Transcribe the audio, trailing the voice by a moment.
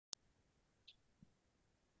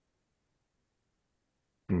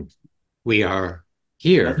We are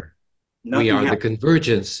here. Nothing We are the happened.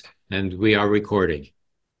 Convergence, and we are recording.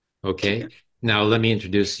 Okay. Now let me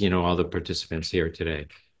introduce, all the participants here today.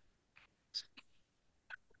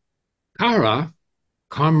 Kara,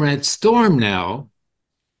 Comrade Storm now.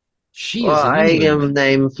 She Well, is in I England. am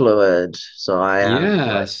name fluid, so I have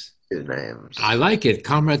like Yes. two I names. like it.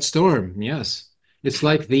 Comrade Storm. Yes. It's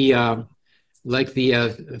like the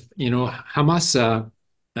Hamas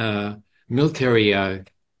uh, military a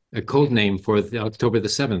code name for October the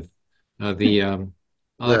 7th. The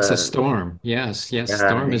Alexa The Storm. Yes, yes, yeah,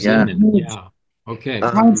 Storm is yeah. in, and yeah. Okay.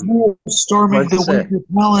 Reminds Um, me of storming the what's it? Winter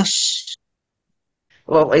Palace.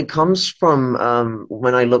 Well, it comes from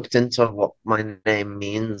when I looked into what my name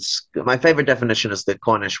means. My favorite definition is the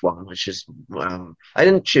Cornish one, which is I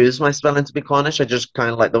didn't choose my spelling to be Cornish. I just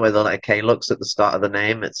kind of like the way the letter K looks at the start of the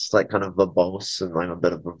name. It's like kind of verbose, and I'm a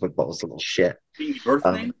bit of a verbose little shit. Your birth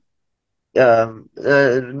Um, name?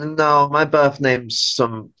 no, my birth name's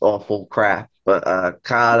some awful crap, but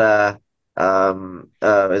Carter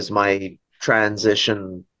is my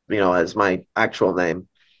transition, as my actual name.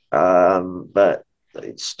 But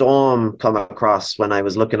Storm come across when I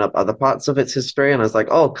was looking up other parts of its history, and I was like,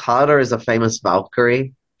 oh, Carter is a famous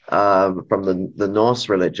Valkyrie from the Norse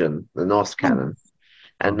religion, the Norse canon.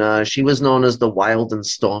 And she was known as the wild and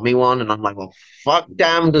stormy one, and I'm like, well, fuck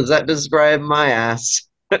damn, does that describe my ass?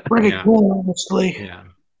 Pretty Yeah, cool, honestly. yeah.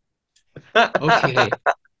 Okay.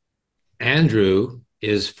 Andrew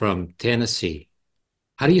is from Tennessee.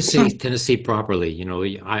 How do you say Tennessee properly?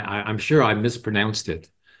 I'm sure I mispronounced it.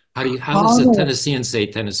 How does a Oh, Tennessean say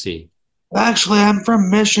Tennessee? actually, I'm from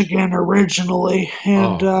Michigan originally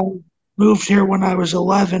and Oh, moved here when I was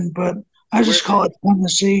 11, but I Where? just call it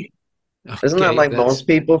Tennessee. Isn't that okay. like That's most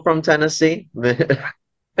people from Tennessee?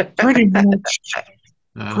 Pretty much.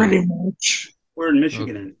 uh, Pretty much. We're in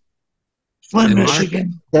okay. Michigan. Flint, And Mark,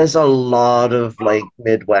 Michigan. There's a lot of like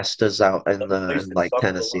Midwesters out A place in that like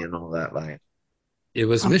sucked a Tennessee lot. and all that. Like, it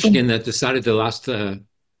was I'm from Michigan that decided the last the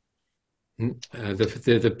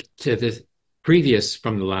previous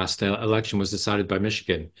from the last election was decided by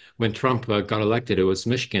Michigan. When Trump got elected, it was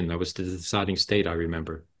Michigan that was the deciding state. I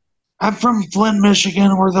remember. I'm from Flint,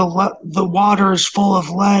 Michigan, where the water is full of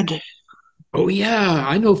lead. Oh yeah,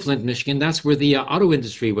 I know Flint, Michigan. That's where the auto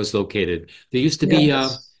industry was located.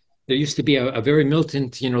 Yes. There used to be a very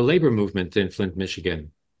militant, labor movement in Flint,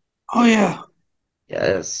 Michigan. Oh yeah. Yeah,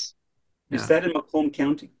 yes. Is yeah. that in Macomb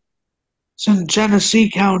County? It's in Genesee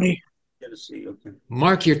County. Tennessee. Okay.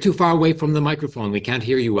 Mark, you're too far away from the microphone. We can't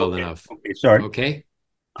hear you well Okay. enough. Okay. Sorry. Okay,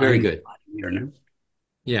 very I'm good. here now.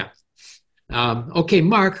 Yeah. Okay,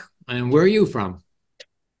 Mark, and where are you from?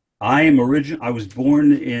 I was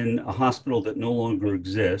born in a hospital that no longer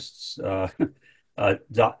exists,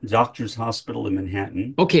 Doctors Hospital in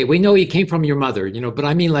Manhattan. Okay, we know you came from your mother, but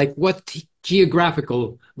I mean, like, what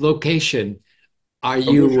geographical location are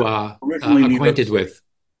you Originally New York acquainted City. with?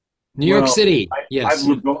 New York Well, City. I've Yes.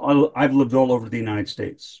 lived all over the United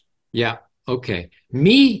States. Yeah. Okay.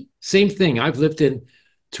 Me, same thing. I've lived in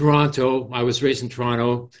Toronto. I was raised in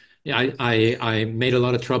Toronto. Yeah, I made a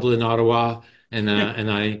lot of trouble in Ottawa, and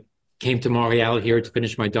I came to Montreal here to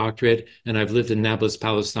finish my doctorate. And I've lived in Nablus,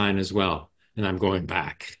 Palestine as well. And I'm going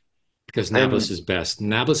back because Nablus I'm is best.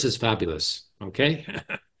 Nablus is fabulous. Okay.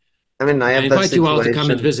 I mean I I have that invite you all to come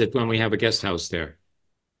and situation. visit when we have a guest house there.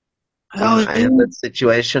 Hell I yeah. have that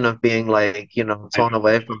situation of being like, I torn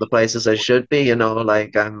away from the places I should be,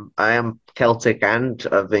 like I am Celtic and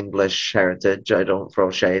of English heritage. I don't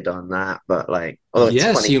throw shade on that, but like, although it's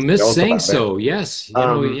Yes, funny you to miss joke saying about it. so. Yes,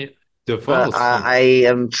 Um, the but false. I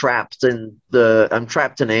am I'm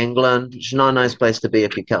trapped in England, which is not a nice place to be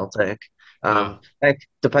if you're Celtic. Uh, Heck,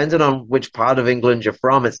 depending on which part of England you're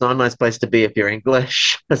from, it's not a nice place to be if you're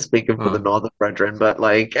English. Speaking for the uh. Northern Brethren, but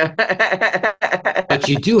like, But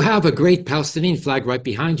you do have a great Palestinian flag right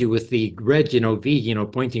behind you with the red, V,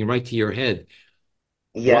 pointing right to your head.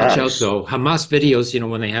 Watch out yes. though. Hamas videos,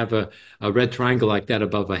 when they have a red triangle like that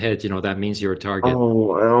above a head, that means you're a target.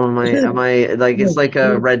 Oh, am I like it's like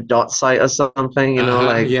a red dot site or something, Uh-huh.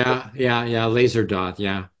 like. Yeah, yeah, yeah. Laser dot.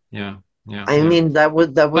 Yeah, yeah, yeah, I yeah. mean, that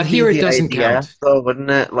But would be here it the doesn't idea, count. though, wouldn't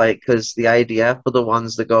it? Like, because the idea for the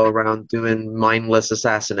ones that go around doing mindless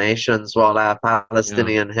assassinations while our Yeah,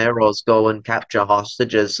 Palestinian heroes go and capture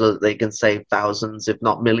hostages so that they can save thousands, if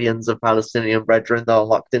not millions, of Palestinian brethren that are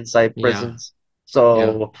locked inside yeah, prisons.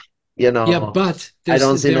 yeah, So, yeah. But I there's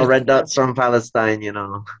don't see no there. red dots from Palestine.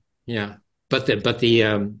 Yeah, but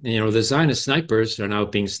the Zionist snipers are now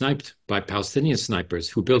being sniped by Palestinian snipers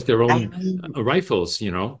who built their I own mean, rifles,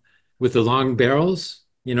 with the long barrels,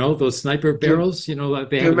 those sniper do, barrels, like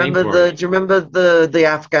they do you have a name remember for it. the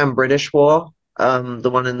Afghan British War? The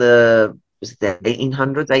one in the was it the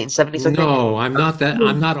 1800s, 1870s, I think. No, I'm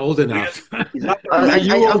not old enough. He's not going to Are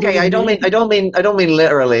you older Okay, than me? I don't mean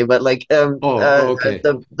literally, but like, Okay.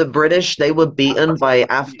 the British, they were beaten by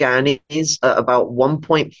Afghanis at about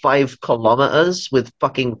 1.5 kilometers with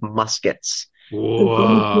fucking muskets. The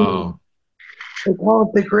great game. Whoa. They call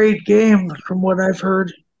it the great game, from what I've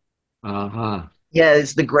heard. Uh-huh. Yeah,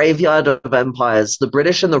 it's the graveyard of empires. The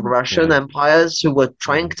British and the Russian Yeah. empires who were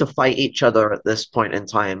trying Uh, to fight each other at this point in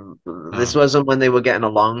time. This uh, wasn't when they were getting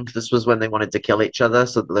along. This was when they wanted to kill each other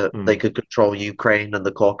so that they mm, could control Ukraine and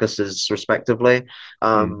the Caucasus, respectively.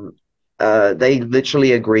 mm. Um, they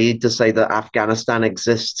literally agreed to say that Afghanistan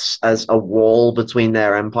exists as a wall between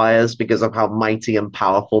their empires because of how mighty and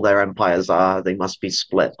powerful their empires are. They must be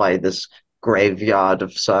split by this graveyard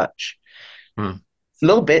of such. Huh.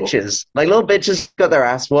 Little Oh, bitches. Like little bitches got their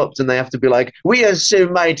ass whooped and they have to be like, we are so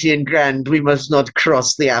mighty and grand, we must not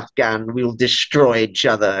cross the Afghan, we'll destroy each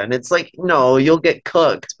other. And it's like, no, you'll get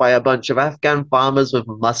cooked by a bunch of Afghan farmers with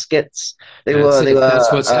muskets. that's They it.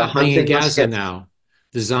 That's were what's happening in hunting Gaza muskets. now.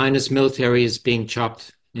 The Zionist military is being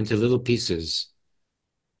chopped into little pieces.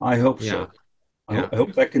 I hope Yeah. so. Yeah. I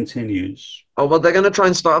hope that continues. Oh, well, they're going to try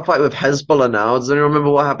and start a fight with Hezbollah now. Does anyone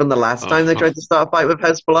remember what happened the last time they Oh, tried to start a fight with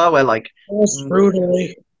Hezbollah? Where, like, Most mm,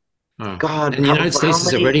 brutally. oh. God, And the United how States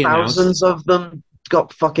has many already announced. thousands of them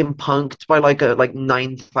got fucking punked by like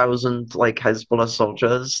 9,000 like Hezbollah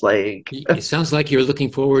soldiers? Like, It sounds like you're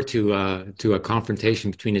looking forward to a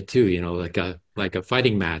confrontation between the two, like a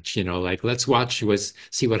fighting match, like let's watch was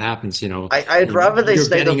see what happens, I'd and rather they you're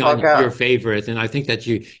stay the betting fuck on your out. favorite, and I think that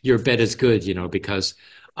your bet is good, because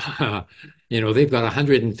uh, they've got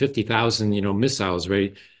 150,000, missiles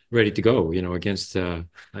ready to go, against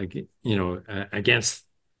like, against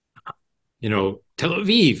Tel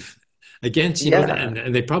Aviv against, Yeah.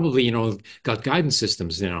 and they probably, got guidance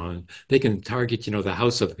systems, and they can target, the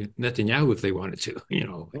house of Netanyahu if they wanted to,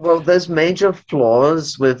 Well, there's major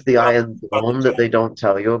flaws with the Iron About the Dome that they don't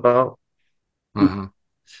tell you about. Uh-huh.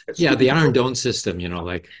 It's Yeah, good. the Iron Dome system,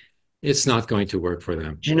 like it's not going to work for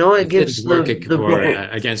them. Do you know it It didn't gives work the for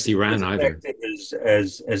It's against Iran as either. effective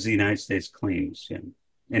as the United States claims, yeah,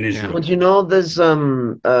 and Yeah. well, Israel. do you know there's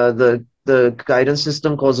the guidance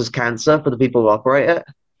system causes cancer for the people who operate it?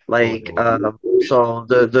 Oh Like Lord. so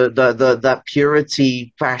the that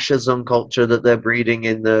purity fascism culture that they're breeding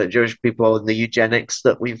in the Jewish people and the eugenics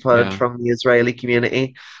that we've heard Yeah. from the Israeli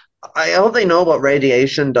community. I hope they know what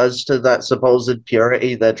radiation does to that supposed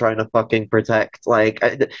purity they're trying to fucking protect.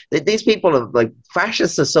 These people are like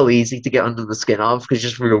fascists are so easy to get under the skin of because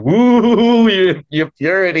just go, woo, your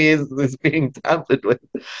purity is being tampered with.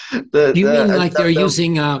 Do you mean like they're The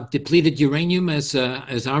using depleted uranium as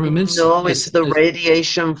armaments? no, it's the As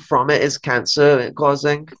radiation from it is cancer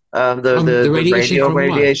causing. from the The radiation from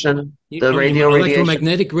what? the radio radiation.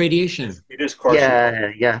 Electromagnetic radiation. It is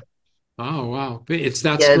carcinogenic. Yeah, Oh wow, it's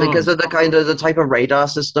that yeah, because strong. of the type of radar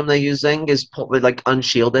system they're using is probably like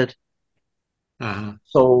unshielded. Uh-huh.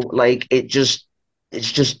 So like it's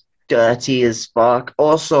just dirty as fuck.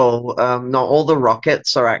 Also, not all the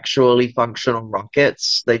rockets are actually functional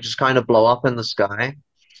rockets. They just kind of blow up in the sky.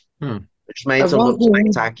 Hmm. It's made I've to look also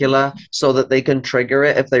heard spectacular so that they can trigger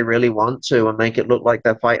it if they really want to and make it look like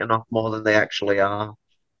they're fighting off more than they actually are.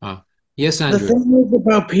 Uh, yes, the Andrew. thing is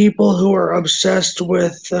about people who are obsessed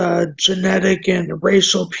with genetic and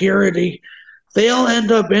racial purity. They'll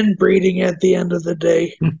end up inbreeding at the end of the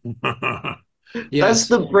day. That's Yes.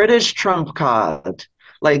 the British trump card.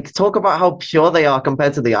 Like, talk about how pure they are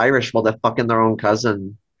compared to the Irish while they're fucking their own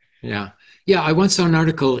cousin. Yeah. Yeah. I once saw an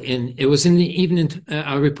article it was in the even in,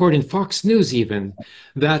 a report in Fox News, even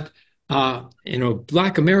that,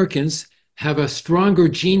 Black Americans have a stronger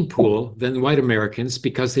gene pool than white Americans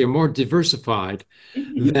because they are more diversified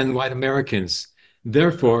than white Americans.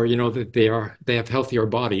 Therefore, that they have healthier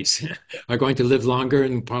bodies, are going to live longer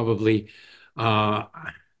and probably, uh,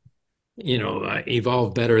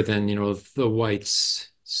 evolve better than, the whites.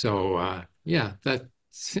 So, yeah,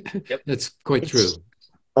 Yep. that's quite It's true.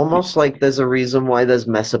 almost like there's a reason why there's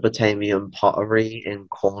Mesopotamian pottery in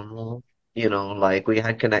Cornwall. Like we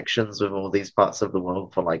had connections with all these parts of the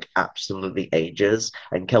world for like absolutely ages,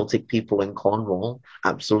 and Celtic people in Cornwall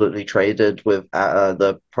absolutely traded with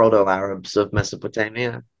the Proto-Arabs of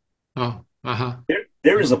Mesopotamia. Oh, uh-huh.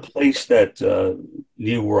 There is a place that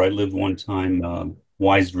near where I lived one time,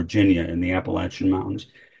 Wise, Virginia, in the Appalachian Mountains,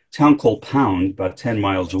 town called Pound, about 10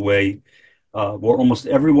 miles away, where almost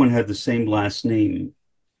everyone had the same last name.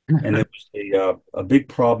 And there was a big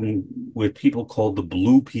problem with people called the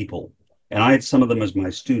blue people. And I had some of them as my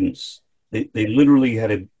students. They literally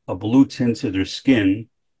had a blue tint to their skin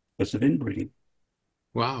because of inbreeding.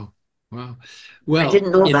 Wow. Wow. I Well,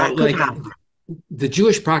 didn't know that could like happen. the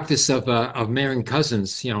Jewish practice of marrying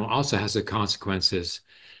cousins, also has the consequences,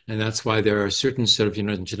 and that's why there are certain sort of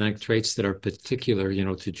genetic traits that are particular,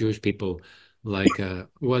 to Jewish people, like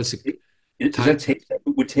was it Is that type? taste?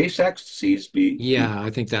 Would Tay-Sachs disease be? Yeah, I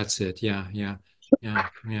think that's it. Yeah, yeah, yeah,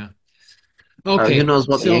 yeah. Who Okay, knows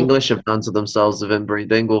what the so English have done to themselves with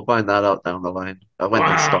inbreeding? We'll find that out down the line when they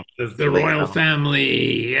wow, stop. the Really, royal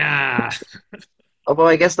family. Yeah. although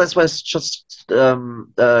I guess that's where just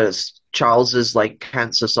Charles's like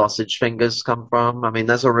cancer sausage fingers come from. I mean,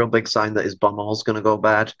 there's a real big sign that his bumhole's going to go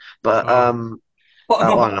bad. But Oh, Oh,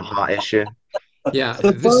 no. on a heart issue. yeah.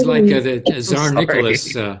 The This is like funny, the I'm Tsar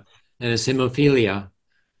Nicholas sorry, and his hemophilia.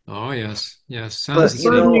 Oh yes, yes. but the Sounds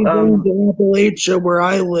funny going to Appalachia where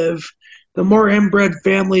I live, the more inbred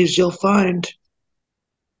families you'll find.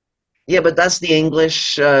 yeah, but that's the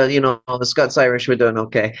English. The Scots Irish were doing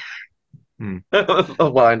okay. hmm.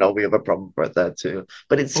 Well, I know we have a problem with that too,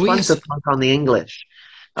 but it's Oh fun to yes. talk on the English.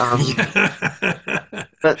 Um, Yeah.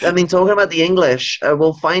 but I mean, talking about the English,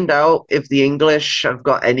 we'll find out if the English have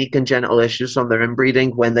got any congenital issues from their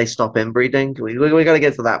inbreeding when they stop inbreeding. We got to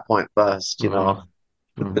get to that point first, Uh,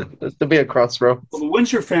 uh, There's to be a Well, crossroads. the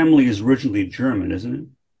Windsor family is originally German, isn't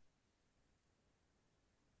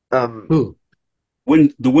it? Um, who?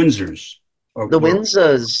 The Windsors the were.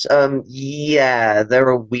 Windsors, yeah, they're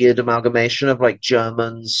a weird amalgamation of like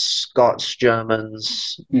Germans, Scots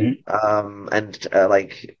Germans, Mhm. and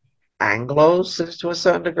like Anglos to a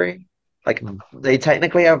certain degree. Like Hmm, they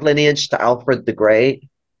technically have lineage to Alfred the Great,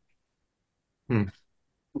 hmm,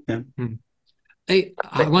 Okay. hmm. Hey,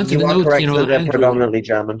 I but wanted to you are note, correct that they're Andrew, predominantly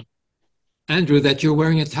German. that you're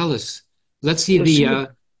wearing a talus. Let's see Yes, the.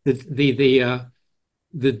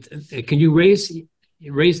 Can you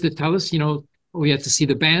raise the talus? Oh, you have to see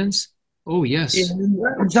the bands. Oh yeah, yes.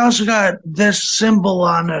 it's also got this symbol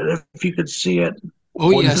on it, if you could see it.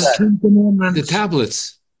 Oh What is The yes. that? Ten The Commandments.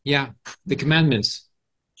 tablets. Yeah, the commandments.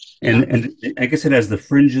 And Yeah, and I guess it has the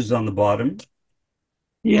fringes on the bottom.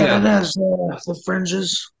 Yeah, it yeah, has the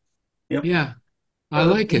fringes. Yep. yeah. I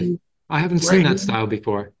like it. I haven't seen Right that here. style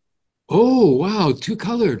before. Oh wow, two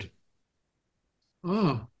colored.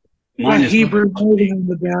 Oh. The Mine is not. Hebrew writing on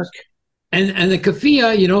the back. And the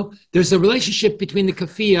kafia, there's a relationship between the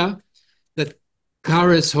kafia that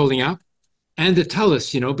Kara is holding up and the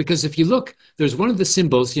talus, because if you look, there's one of the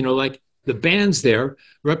symbols, like the bands there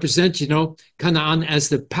represent, Canaan as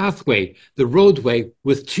the pathway, the roadway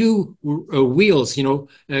with two wheels,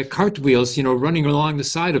 cart wheels, running along the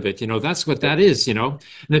side of it. That's what that is. And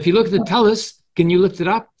if you look at the talus, can you lift it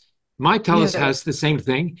up? My talus Yeah, has the same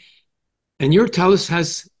thing, and your talus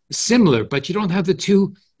has similar, but you don't have the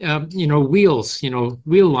two wheels,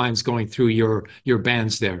 wheel lines going through your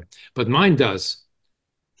bands there, but mine does.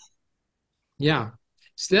 Yeah.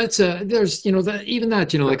 So that's there's that even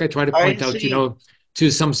that like I try to I point out see.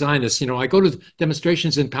 to some Zionists, I go to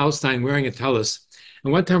demonstrations in Palestine wearing a tallis,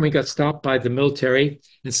 and one time we got stopped by the military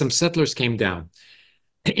and some settlers came down,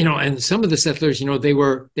 and some of the settlers, they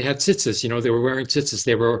had tzitzis, they were wearing tzitzis,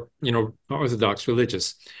 they were Orthodox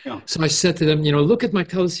religious. Yeah. So I said to them, look at my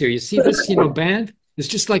tallis here, you see this band, it's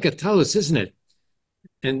just like a tallis, isn't it?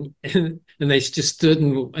 And they just stood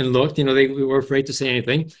and looked, they were afraid to say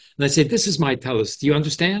anything, and I said, this is my tallis, do you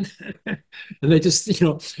understand? And they just,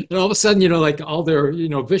 and all of a sudden, like all their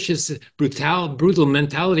vicious brutal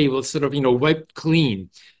mentality was sort of wiped clean.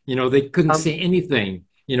 They couldn't say Um, anything,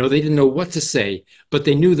 they didn't know what to say, but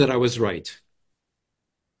they knew that I was right.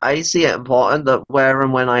 I see it important that where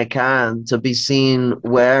and when I can to be seen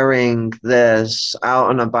wearing this out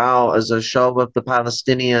and about as a show of the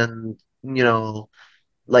Palestinian,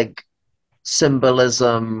 like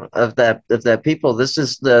symbolism of their people. This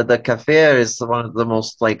is the kafir is one of the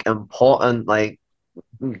most like important like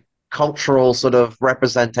cultural sort of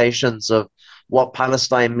representations of what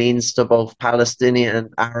Palestine means to both Palestinian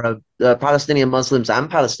Arab, Palestinian Muslims and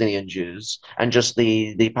Palestinian Jews, and just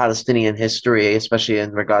the Palestinian history, especially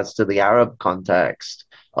in regards to the Arab context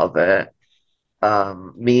of it.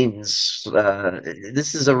 Means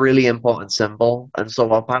this is a really important symbol, and so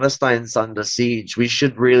while Palestine's under siege, we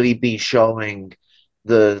should really be showing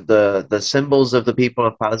the symbols of the people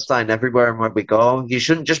of Palestine everywhere and where we go. You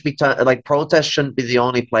shouldn't just be like protest shouldn't be the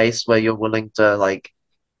only place where you're willing to like,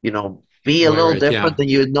 be a Wear little it, different yeah. than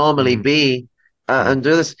you would normally Mhm. be. Mhm. And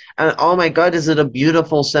do this, and oh my God, is it a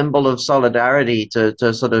beautiful symbol of solidarity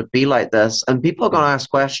to sort of be like this? And people are going to ask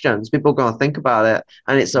questions, people are going to think about it,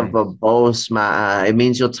 and it's a Mhm. verbose matter. It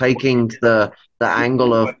means you're taking the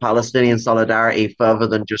angle of Palestinian solidarity further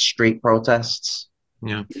than just street protests.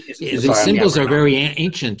 Yeah. Is The Sorry, I'm symbols yammering are on. very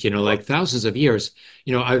ancient, like thousands of years.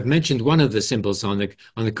 I've mentioned one of the symbols on the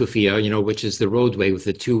kufia, which is the roadway with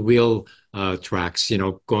the two wheel tracks,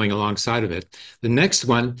 going alongside of it. The next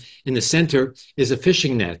one in the center is a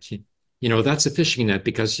fishing net. That's a fishing net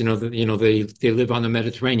because they live on the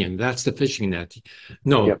Mediterranean. That's the fishing net.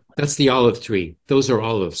 No, Yep. that's the olive tree. Those are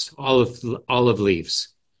olives, olive leaves.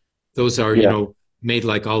 Those are, Yeah. made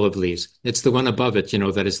like olive leaves. It's the one above it,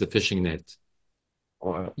 that is the fishing net.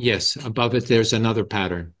 Wow. Yes, above it, there's another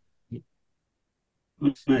pattern.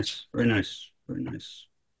 nice, very nice, very nice.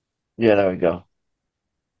 Yeah, there we go.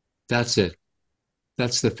 That's it.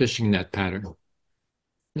 That's the fishing net pattern.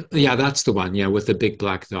 Yeah, that's the one. Yeah, with the big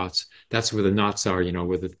black dots. That's where the knots are,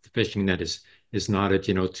 where the fishing net is knotted,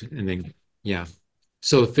 and then yeah.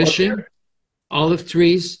 So fishing, olive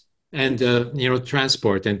trees, and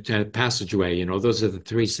transport and passageway. Those are the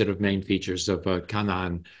three sort of main features of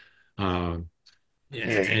Canaan. Uh,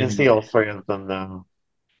 Yeah, you can see and all three of them now.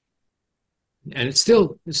 and it's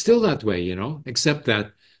still that way, except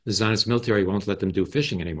that the Zionist military won't let them do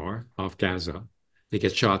fishing anymore off Gaza. They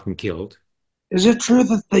get shot and killed. Is it true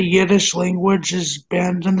that the Yiddish language is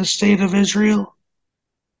banned in the state of Israel?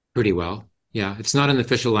 Pretty well. Yeah, it's not an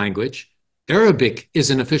official language. Arabic is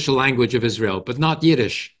an official language of Israel, but not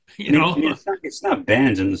Yiddish, I mean, it's not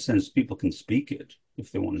banned in the sense people can speak it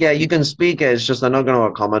if they want to Yeah, you speak. can speak it. It's just they're not going to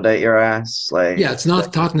accommodate your ass. Yeah, it's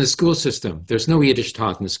not taught in the school system. There's no Yiddish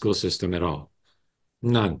taught in the school system at all.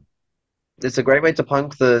 None. It's a great way to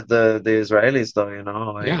punk the Israelis,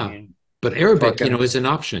 though. Yeah. But Arabic, fucking. is an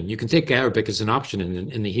option. You can take Arabic as an option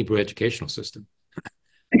in the Hebrew educational system,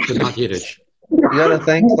 but not Yiddish. You gotta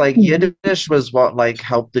think like Yiddish was what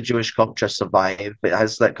helped the Jewish culture survive. It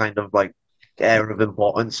has that kind of air of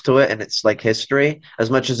importance to it and its history. As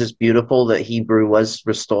much as it's beautiful that Hebrew was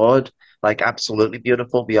restored, absolutely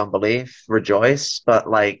beautiful beyond belief, rejoice. But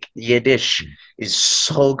Yiddish is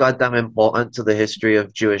so goddamn important to the history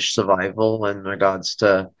of Jewish survival in regards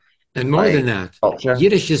to And more than that, culture.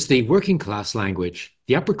 Yiddish is the working class language.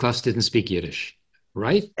 The upper class didn't speak Yiddish,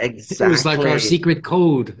 right? It was like our Exactly. secret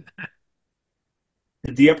code.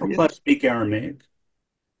 Did the upper class speak Aramaic?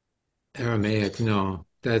 Aramaic, no.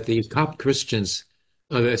 That the Coptic Christians,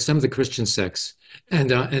 some of the Christian sects,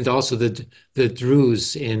 and also the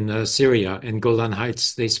Druze in Syria and Golan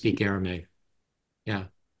Heights, they speak Aramaic. Yeah.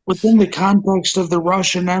 Within the context of the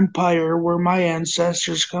Russian Empire, where my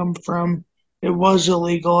ancestors come from, it was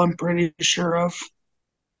illegal, I'm pretty sure of.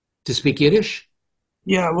 To speak Yiddish?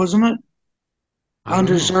 Yeah, wasn't it? I don't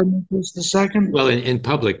Under know. Tsar Nicholas II? Well, in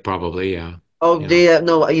public, probably, yeah. Oh, Yeah.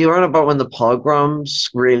 no, you're on about when the pogroms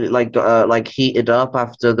really heated up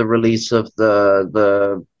after the release of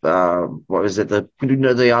the what was it,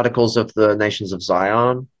 the articles of the Nations of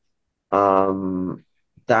Zion. Um,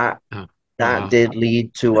 that Oh, that wow. did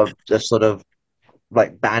lead to a sort of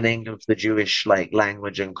banning of the Jewish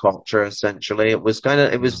language and culture. Essentially, it was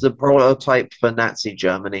Wow. the prototype for Nazi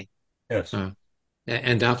Germany. Yes.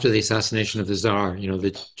 And after the assassination of the Tsar,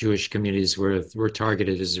 the Jewish communities were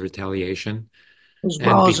targeted as a retaliation. As And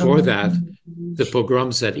well as before that, American the Jews.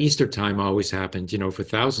 pogroms at Easter time always happened, for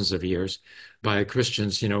thousands of years by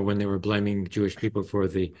Christians, when they were blaming Jewish people for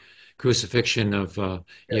the crucifixion of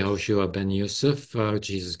Yes. Yehoshua ben Yosef,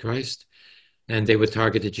 Jesus Christ. And they would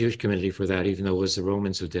target the Jewish community for that, even though it was the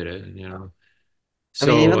Romans who did it. I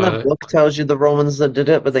mean, So, even the book tells you the Romans that did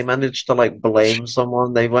it, but they managed to blame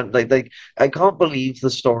someone. They went I can't believe the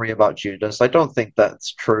story about Judas. I don't think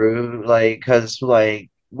that's true. Because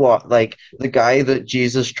what? The guy that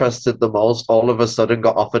Jesus trusted the most all of a sudden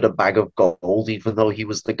got offered a bag of gold, even though he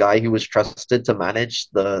was the guy who was trusted to manage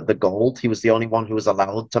the gold. He was the only one who was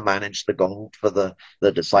allowed to manage the gold for the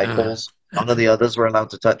uh, disciples. None of the others were allowed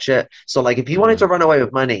to touch it. So, if he wanted uh, to run away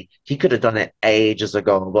with money, he could have done it ages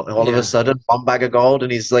ago. But all of a yeah, sudden, one bag of gold,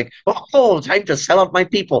 and he's like, "Oh, time to sell out my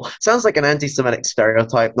people." Sounds like an anti-Semitic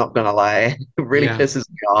stereotype. Not gonna lie, it really yeah, pisses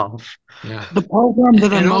me off. yeah. The program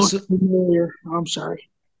that And I'm most also, familiar, I'm sorry.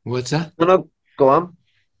 what's that? No, no, go on.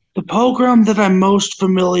 The pogrom that I'm most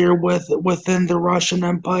familiar with within the Russian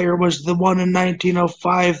Empire was the one in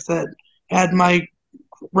 1905 that had my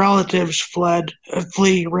relatives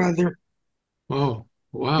flee rather. Oh,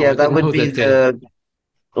 wow. Yeah, I that didn't would know be that they. the.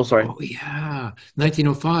 Oh, sorry. Oh, yeah.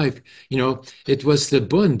 1905. It was the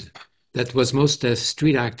Bund that was most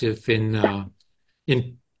street active in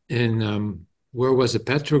where was it,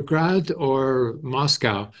 Petrograd or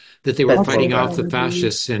Moscow, that they were fighting Petrograd. off Petrograd, the I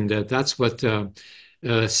believe. fascists, and that's what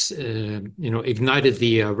ignited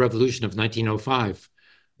the revolution of 1905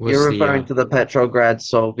 You're was referring to the Petrograd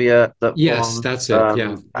Soviet that yes, formed that's it.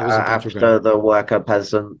 Yeah, it was in Petrograd. after the worker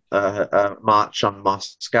peasant march on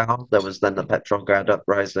Moscow. There was then the Petrograd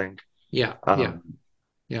uprising. Yeah, yeah, Um,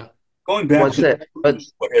 yeah. Going back was to the it? But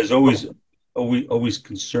Druze, what has always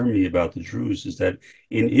concerned me about the Druze is that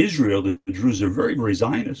in Israel the Druze are very, very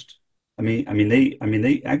Zionist. They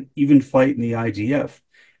even fight in the IDF.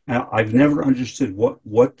 Now, I've never understood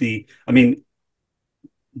what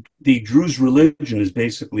the Druze religion is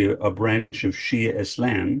basically a branch of Shia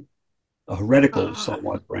Islam, a heretical, Uh,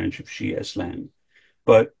 somewhat branch of Shia Islam.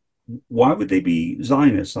 But why would they be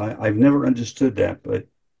Zionists? I've never understood that, but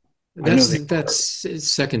I know they that's are.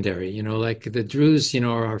 secondary. Like the Druze,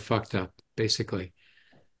 are fucked up basically,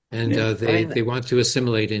 and Yeah. I they mean, they want to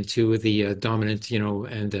assimilate into the dominant,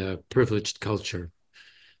 and privileged culture.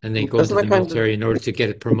 And they go into isn't the that kind of military in order to get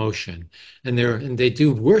a promotion. And they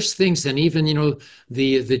do worse things than even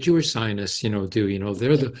the Jewish Zionists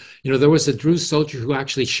do. There was a Druze soldier who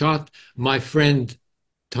actually shot my friend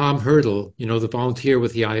Tom Hurdle, the volunteer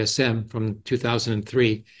with the ISM from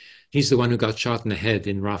 2003. He's the one who got shot in the head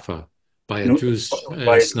in Rafah by a You know, Druze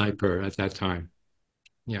by sniper at that time.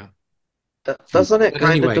 Yeah. doesn't it But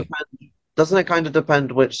kind of anyway, depend? Doesn't it kind of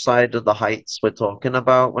depend which side of the heights we're talking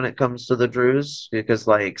about when it comes to the Druze? Because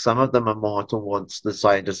like some of them are more towards the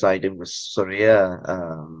side siding with Syria.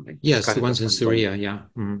 It just yes, the kind of ones in depends on Syria. Yeah.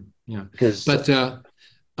 Yeah. because But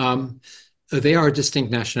um, they are a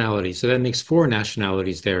distinct nationality. So that makes four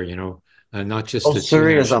nationalities there, not just well, the two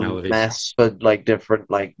Syria is a nationalities. mess for like different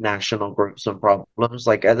like national groups and problems.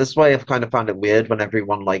 Like this way, I've kind of found it weird when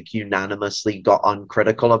everyone like unanimously got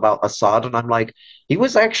uncritical about Assad, and I'm like, he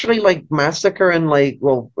was actually like massacring like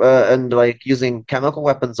and like using chemical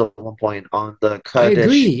weapons at one point on the I Kurdish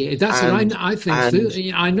agree. That's what and I think too. and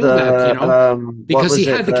Yeah, I know that, the what because he was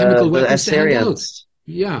had it the chemical the weapons to hand out. Assyrians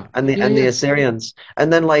Yeah, yeah, and the yeah. Assyrians.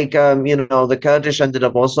 And then like the Kurdish ended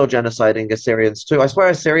up also genociding Assyrians too. I swear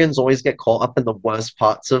Assyrians always get caught up in the worst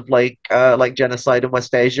parts of like genocide in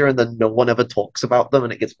West Asia and then no one ever talks about them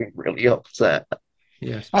and it gets me really upset.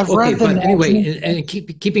 Yes. I've Okay, read the but anyway, national. and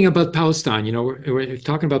keeping about Palestine, we're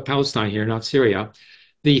talking about Palestine here, not Syria.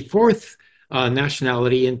 The fourth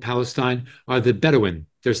nationality in Palestine are the Bedouin.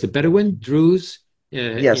 There's the Bedouin, Druze,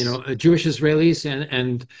 Yes. Jewish Israelis,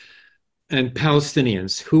 and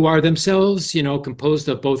Palestinians, who are themselves, composed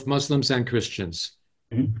of both Muslims and Christians,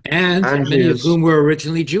 Mhm. and And many of Jews. whom were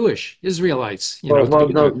originally Jewish, Israelites, to Well,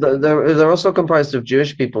 begin no, with. they're also comprised of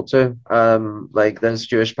Jewish people too. Like there's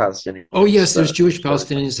Jewish Oh, Palestinians yes, there's that Jewish so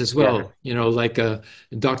Palestinians as yeah. well, like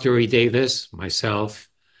Dr. E. Davis, myself,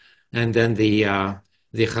 and then the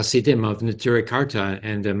Hasidim of Neturei Karta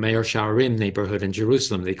and the Meir Sha'arim neighborhood in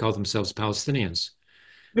Jerusalem. They call themselves Palestinians.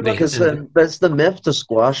 What They about the Because and there's the myth to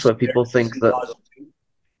squash where people Samaritans think in that Gaza too?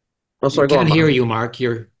 oh sorry, go on, can't hear Mark. you, Mark.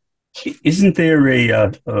 You're Isn't there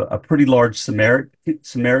a pretty large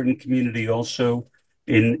Samaritan community also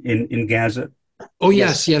in Gaza? Oh,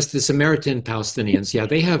 yes, Yes. yes, the Samaritan Palestinians. Yeah,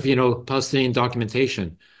 they have, Palestinian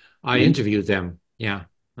documentation. I Mhm. interviewed them. Yeah.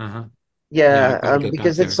 Uh-huh. Yeah, I've Yeah, got to get back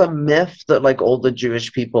because it's there. a myth that like all the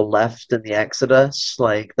Jewish people left in the Exodus.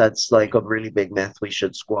 Like that's like a really big myth we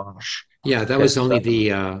should squash. Yeah, that was Because only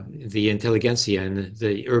the intelligentsia and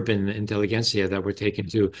the urban intelligentsia that were taken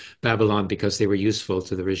to Babylon because they were useful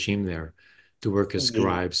to the regime there to work as yeah,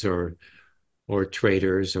 scribes or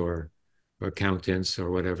traders or accountants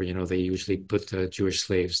or whatever, they usually put Jewish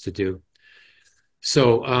slaves to do.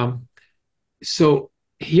 So So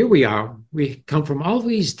here we are. We come from all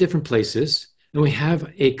these different places, and we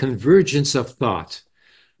have a convergence of thought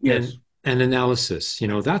Yes. and analysis.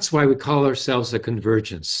 That's why we call ourselves a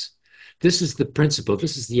convergence. This is the principle.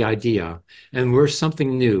 This is the idea, and we're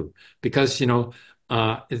something new because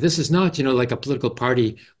this is not like a political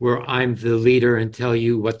party where I'm the leader and tell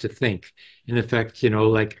you what to think. In effect,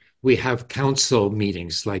 like we have council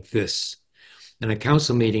meetings like this, and a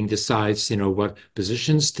council meeting decides, what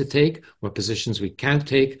positions to take, what positions we can't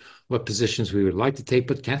take, what positions we would like to take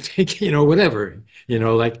but can't take, whatever.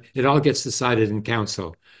 Like it all gets decided in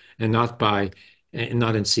council and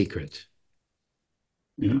not in secret.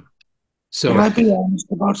 Mhm. Can So I be honest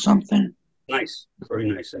about something? Nice. Very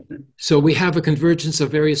nice, I think. so we have a convergence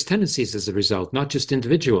of various tendencies as a result, not just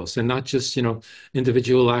individuals and not just,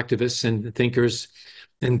 individual activists and thinkers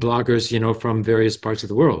and bloggers, from various parts of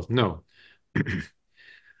the world. No.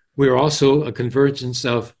 We're also a convergence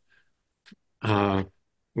of Uh,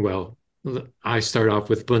 well, I start off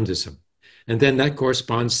with Bundism. And then that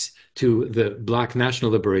corresponds to the Black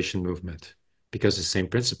national liberation movement, because the same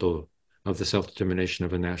principle of the self-determination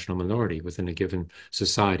of a national minority within a given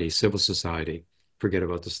society, civil society, forget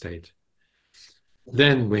about the state.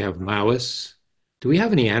 Then we have Maoists, do we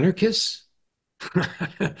have any anarchists?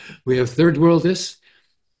 We have third worldists,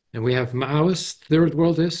 and we have Maoist third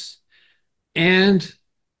worldists, and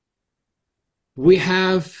we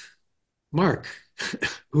have Mark,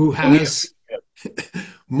 who has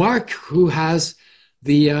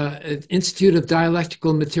the Institute of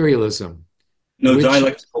Dialectical Materialism. No,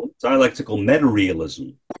 dialectical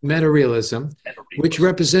metarealism. Metarealism, which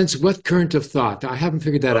represents what current of thought? I haven't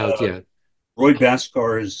figured that out yet. Roy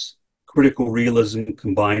Bhaskar's critical realism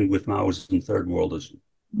combined with Maoism third worldism.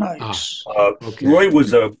 Nice. Okay. Roy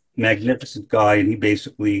was a magnificent guy, and he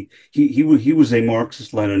basically he was a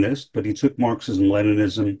Marxist-Leninist, but he took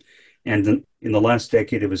Marxism-Leninism and in the last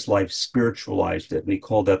decade of his life spiritualized it, and he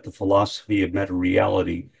called that the philosophy of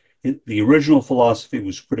meta-reality. The original philosophy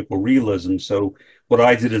was critical realism, so what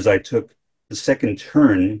I did is I took the second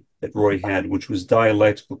turn that Roy had, which was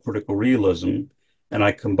dialectical critical realism, and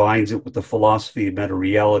I combined it with the philosophy of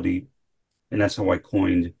meta-reality, and that's how I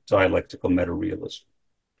coined dialectical meta-realism.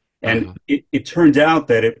 And it turned out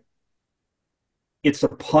that it's a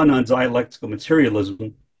pun on dialectical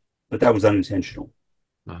materialism, but that was unintentional.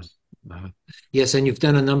 Yes, and you've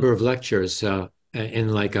done a number of lectures in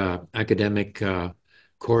like a academic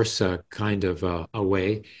course kind of a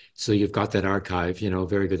way. So you've got that archive,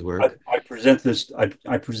 very good work. I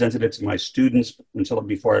presented it to my students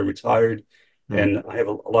before I retired, and I have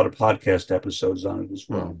a lot of podcast episodes on it as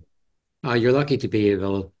well. You're lucky to be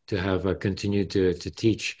able to have continued to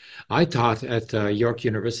teach. I taught at York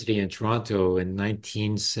University in Toronto in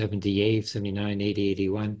 1978, 79, 80,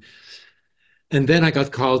 81. And then I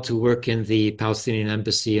got called to work in the Palestinian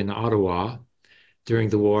embassy in Ottawa during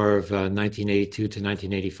the war of 1982 to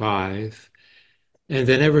 1985. And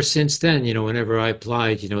then ever since then, whenever I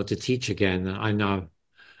applied, to teach again,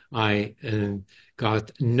 I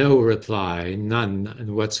got no reply,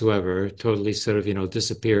 none whatsoever, totally sort of,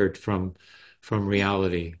 disappeared from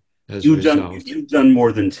reality as a result. You've done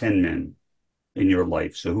more than 10 men in your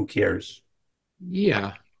life, so who cares?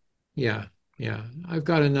 Yeah. I've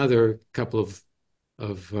got another couple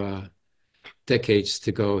of decades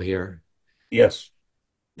to go here. Yes.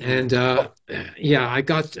 And I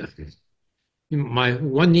got my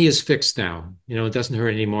one knee is fixed now. It doesn't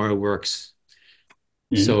hurt anymore. It works.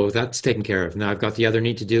 So that's taken care of. Now I've got the other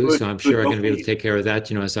knee to do, so I'm sure I'm going to be able to take care of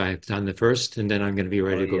that, as I have done the first, and then I'm going to be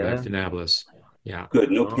ready to go back to Nablus. Yeah.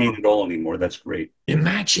 Good. No pain at all anymore. That's great.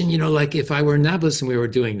 Imagine, like if I were in Nablus and we were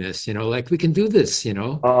doing this, like we can do this, and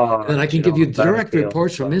then I can give you direct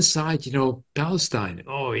reports from inside, Palestine.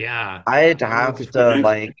 Oh, yeah. I'd have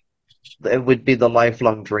to, it would be the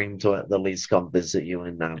lifelong dream to at the least come visit you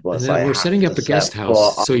in Nablus. And then we're setting up a guest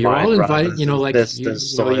house, so you're all invited,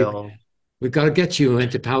 we've got to get you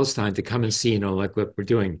into Palestine to come and see, like what we're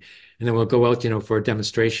doing. And then we'll go out, for a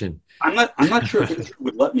demonstration. I'm not sure if Israel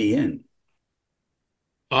would let me in.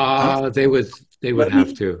 They would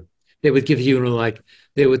have to. They would give you,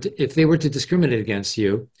 if they were to discriminate against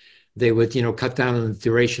you, they would, cut down on the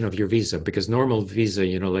duration of your visa, because normal visa,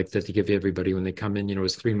 like that they give everybody when they come in,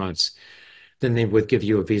 is 3 months. Then they would give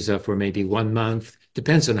you a visa for maybe 1 month.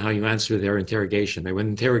 Depends on how you answer their interrogation. They would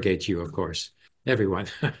interrogate you, of course, everyone.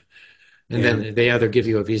 And then they either give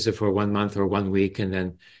you a visa for 1 month or 1 week, and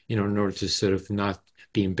then, in order to sort of not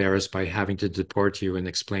be embarrassed by having to deport you and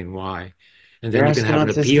explain why. And then you can have an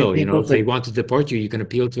appeal, if they want to deport you, you can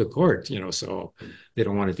appeal to a court, so they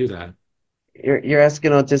don't want to do that. You're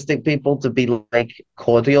asking autistic people to be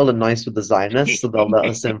cordial and nice with the Zionists, so they'll let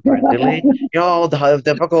us in friendly. How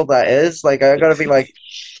difficult that is. I gotta be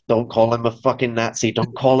don't call him a fucking Nazi.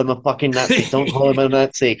 Don't call him a fucking Nazi. Don't call him a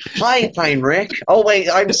Nazi. Hi, Heinrich. Oh wait,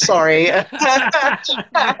 I'm sorry.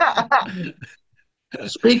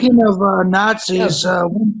 Speaking of Nazis,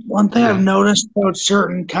 one thing I've noticed about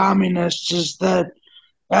certain communists is that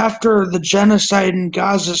after the genocide in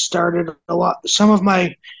Gaza started, some of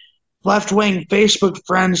my left-wing Facebook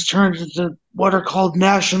friends turned into what are called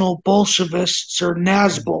national Bolshevists or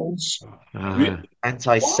Nazbols.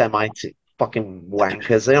 Anti-Semite fucking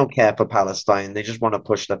wankers. They don't care for Palestine. They just want to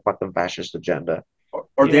push their fucking fascist agenda.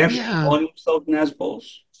 Are they actually calling themselves Nazbols?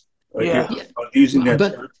 Using that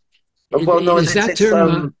term? Well, no, is that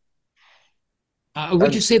term?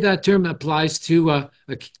 Would you say that term applies to a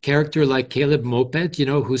character like Caleb Moped,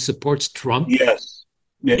 who supports Trump? Yes.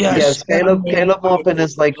 Caleb Moped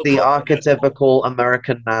is the archetypical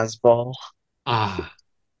American Nazbol.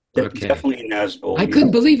 Okay. Definitely Nazbol. I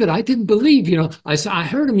couldn't believe it. I didn't believe, I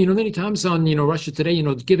heard him, many times on, Russia Today,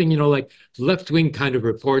 giving, left-wing kind of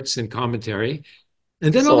reports and commentary.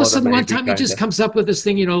 And then all of a sudden, one time he just comes up with this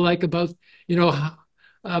thing,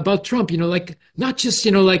 about Trump, not just,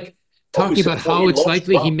 talking about how it's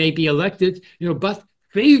likely he may be elected, but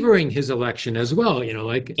favoring his election as well.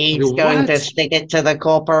 Like He's going to what? stick it to the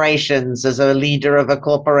corporations as a leader of a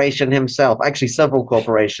corporation himself. Actually, several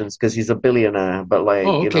corporations because he's a billionaire. But like,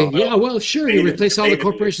 Oh, okay. Yeah, well, sure. You replace all the Maybe,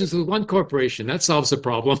 corporations with one corporation. That solves the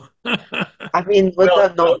problem. I mean, would well,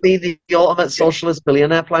 that not be the ultimate socialist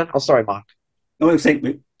billionaire plan? Oh, sorry, Mark. I'm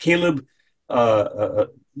saying Caleb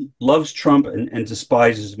loves Trump and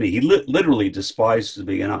despises me. He literally despises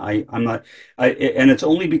me, and I'm not. And it's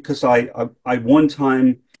only because I one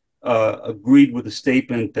time agreed with a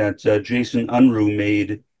statement that Jason Unruh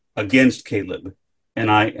made against Caleb,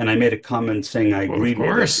 and I made a comment saying I Of agreed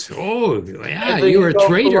with it. course. Oh, yeah, Whether you're you a go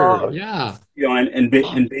traitor. for Yeah. And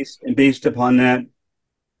based upon that,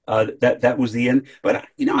 that was the end. But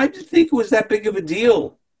I didn't think it was that big of a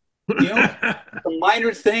deal. A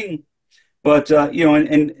minor thing. But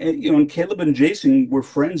and Caleb and Jason were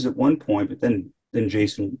friends at one point, but then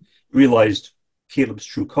Jason realized Caleb's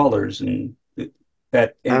true colors, and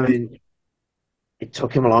that I and mean, it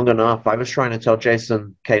took him long enough. I was trying to tell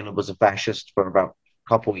Jason Caleb was a fascist for about a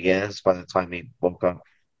couple of years by the time he woke up.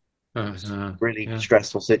 Really Yeah.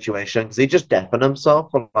 stressful situation because he just deafened himself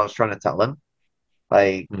when I was trying to tell him.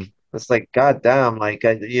 Like, Mm. it's like, God damn, like,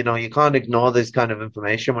 you can't ignore this kind of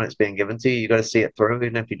information when it's being given to you. You got to see it through,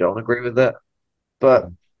 even if you don't agree with it.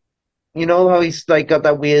 But you know how he's like got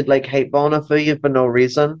that weird like hate boner for you for no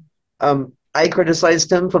reason. I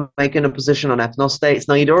criticized him for making a position on ethno states.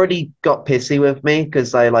 Now he'd already got pissy with me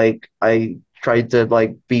because I tried to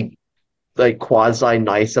like be like quasi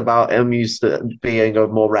nice about him, used to being a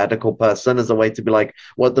more radical person as a way to be like,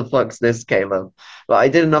 what the fuck's this, Caleb? But I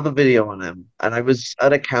did another video on him, and I was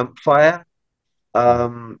at a campfire,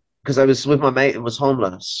 because I was with my mate and was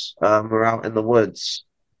homeless. We're out in the woods,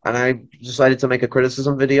 and I decided to make a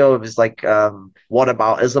criticism video of his like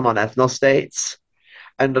whataboutism on ethno states.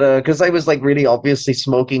 And because I was like really obviously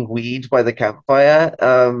smoking weed by the campfire,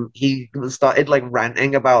 he started like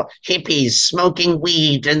ranting about hippies smoking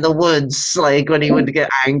weed in the woods, like when he would get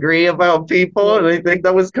angry about people. And I think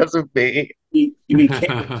that was because of me. you mean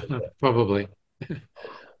Caleb? Probably.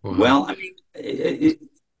 Wow. Well, I mean,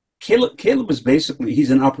 Caleb is basically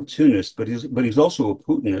he's an opportunist, but he's also a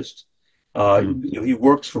Putinist. Mm. He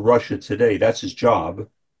works for Russia today. That's his job.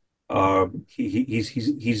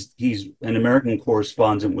 He's an American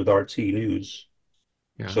correspondent with RT News.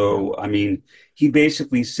 Yeah. So, I mean, he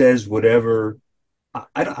basically says whatever.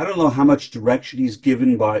 I don't know how much direction he's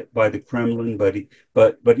given by the Kremlin,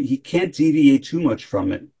 but he can't deviate too much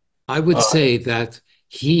from it. I would Uh, say that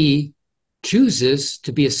he chooses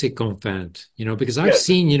to be a sycophant, because I've yes,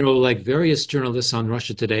 seen, like various journalists on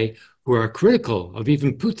Russia Today who are critical of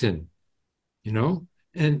even Putin, you know,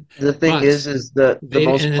 and The thing but is that the they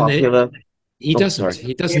most and they popular. he Oh, doesn't. sorry.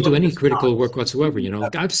 He doesn't do Caleb any does not. critical work whatsoever.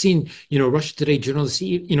 Like I've seen, Russia Today journalists,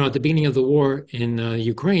 at the beginning of the war in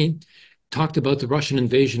Ukraine, talked about the Russian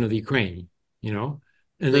invasion of Ukraine, you know,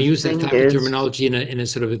 and they The use that thing type of is, terminology in a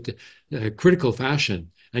sort of a critical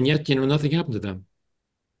fashion, and yet, nothing happened to them.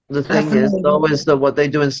 the thing is Definitely. though, is that what they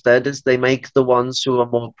do instead is they make the ones who are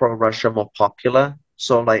more pro-Russia more popular.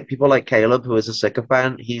 So like people like Caleb, who is a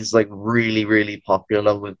sycophant, he's like really, really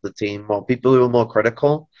popular with the team. While people who are more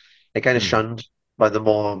critical, they kind of Hmm. shunned by the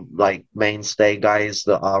more like mainstay guys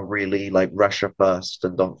that are really like Russia first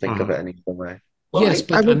and don't think of Uh-huh. it any other way. Well, Yes, I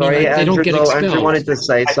but I mean, Sorry, they don't Andrew. get Oh, Andrew expelled. wanted to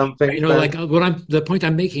say I, something Like then. the point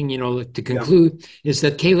I'm making, to yeah. conclude is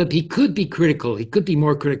that Caleb, he could be critical, he could be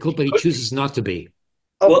more critical, but he chooses not to be.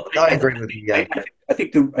 Oh, Well, I agree with you. Yeah. I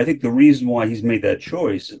think the reason why he's made that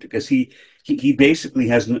choice is because he basically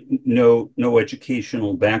has no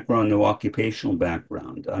educational background, no occupational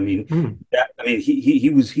background. I mean, Hmm.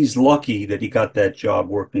 he's lucky that he got that job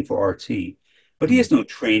working for RT, but he Hmm. has no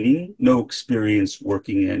training, no experience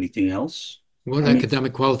working in anything else. What I mean,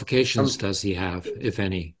 academic qualifications Um, does he have, if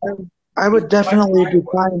any? I would definitely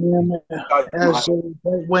define him guy from as Iowa. a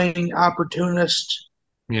right-wing opportunist.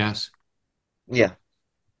 Yes. yeah.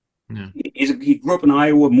 Yeah. He grew up in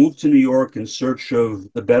Iowa, moved to New York in search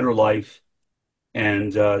of the better life,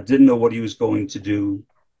 and didn't know what he was going to do.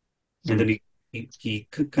 And Hmm. then he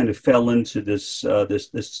kind of fell into this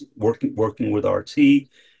working with RT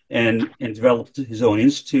and developed his own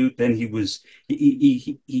institute. Then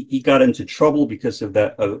he got into trouble because of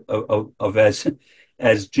that of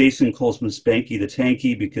as Jason calls him Spanky the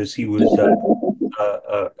Tanky because he was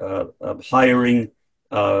hiring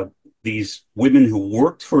uh, these women who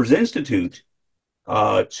worked for his institute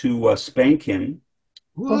to spank him.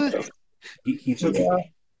 What? He took Yeah,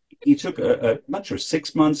 he took I'm not sure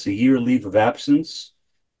 6 months, a year leave of absence,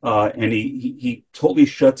 and he totally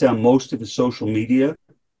shut down most of his social media.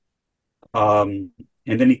 And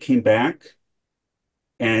then he came back,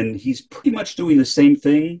 and he's pretty much doing the same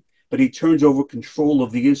thing, but he turns over control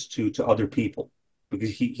of the institute to other people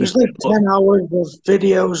because There's like 10 hours of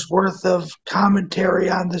videos worth of commentary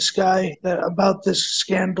on this guy about this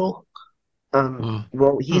scandal.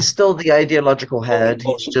 Well, he's still the ideological head.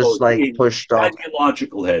 He's just like pushed off.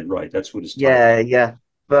 Ideological head, right? That's what his title. Yeah.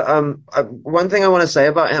 But one thing I want to say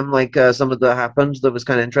about him, like something that happened that was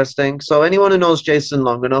kind of interesting. So anyone who knows Jason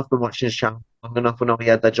long enough, been watching his channel long enough, will know he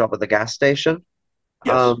had that job at the gas station.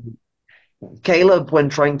 Yes. Caleb, when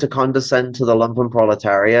trying to condescend to the lumpen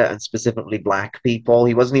proletariat and specifically black people,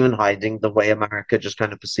 he wasn't even hiding the way America just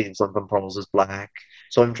kind of perceives lumpen proles as black.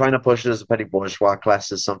 So I'm trying to push it as a petty bourgeois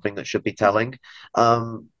class as something that should be telling.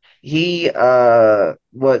 He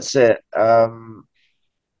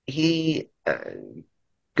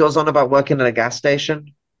goes on about working at a gas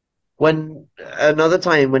station. When another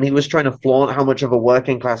time when he was trying to flaunt how much of a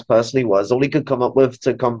working class person he was, all he could come up with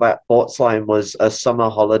to combat Fort Slime was a summer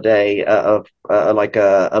holiday of like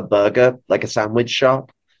a burger, like a sandwich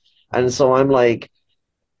shop. And so I'm like,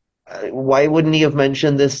 why wouldn't he have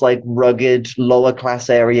mentioned this like rugged lower class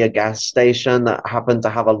area gas station that happened to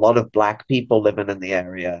have a lot of black people living in the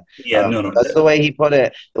area? Yeah, no. That's the way he put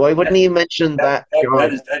it. Why wouldn't he mention that?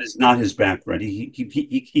 That is not his background.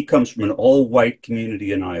 He comes from an all white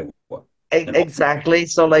community in Iowa. Exactly.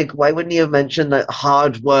 So, like, why wouldn't he have mentioned that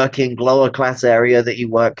hard-working, lower-class area that he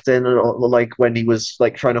worked in, or like when he was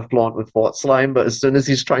like trying to flaunt with Fort Slime? But as soon as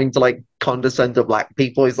he's trying to like condescend to black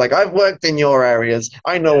people, he's like, "I've worked in your areas.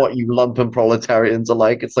 I know what you lumpen proletarians are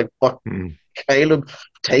like." It's like, fuck, Caleb,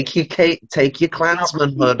 take your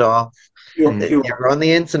Klansman hood off. You're on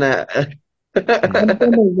the internet. I'm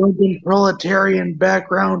from a lumpen proletarian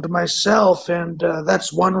background myself, and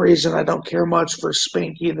that's one reason I don't care much for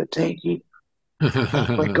Spanky the Tanky.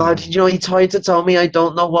 Oh my God, he tried to tell me I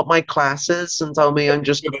don't know what my class is and tell me I'm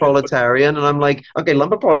just a proletarian. And I'm like, okay,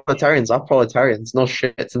 lumpen proletarians are proletarians. No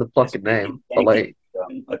shit, it's in the fucking name. But like,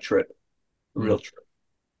 a real trip.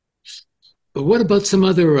 What about some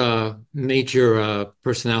other major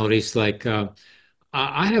personalities? Like,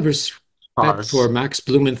 I have respect for Max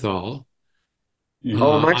Blumenthal.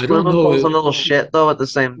 Max Blumenthal's a little shit though. At the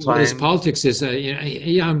same time, what his politics is,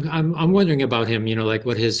 I'm wondering about him. Like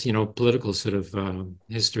what his political sort of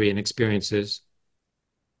history and experiences.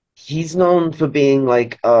 He's known for being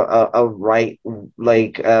like a right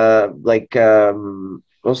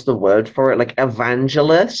what's the word for it? Like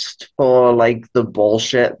evangelist for like the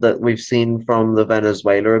bullshit that we've seen from the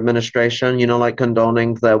Venezuela administration, like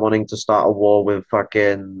condoning their wanting to start a war with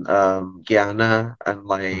fucking Guyana and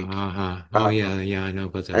like yeah, I know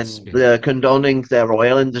about that. And condoning their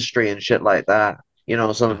oil industry and shit like that.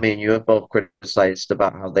 Something me and you have both criticized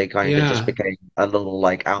about how they kind of just became a little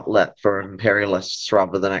like outlet for imperialists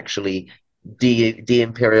rather than actually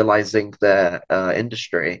de-imperializing their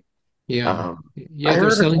industry. They're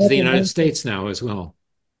selling to the United States now as well.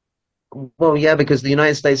 Well, yeah, because the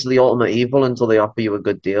United States are the ultimate evil until they offer you a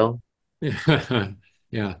good deal.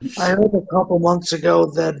 Yeah. I heard a couple months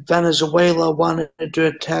ago that Venezuela wanted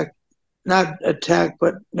to not attack,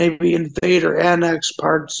 but maybe invade or annex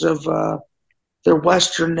parts of their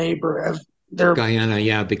western neighbor, their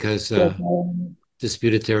Guyana, because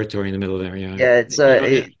disputed territory in the middle there. Yeah,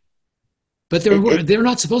 but they're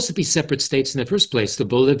not supposed to be separate states in the first place. The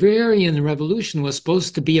Bolivarian Revolution was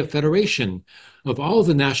supposed to be a federation of all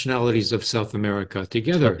the nationalities of South America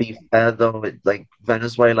together. To be fair, though, like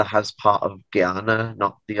Venezuela has part of Guyana,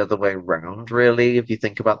 not the other way around, really. If you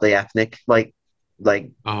think about the ethnic, like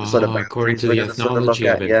sort of according to the ethnology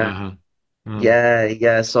of it.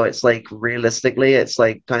 Yeah. So it's like realistically, it's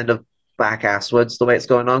like kind of back-asswards the way it's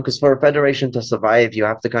going on, because for a federation to survive, you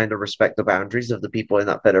have to kind of respect the boundaries of the people in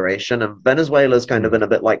that federation, and Venezuela's kind of been a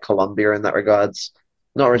bit like Colombia in that regards,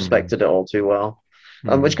 not respected it all too well,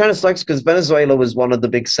 which kind of sucks because Venezuela was one of the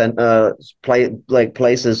big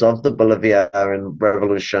places of the Bolivarian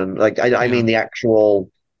revolution. Like I mean the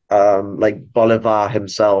actual like Bolivar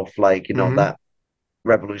himself, like that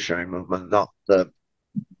revolutionary movement, not the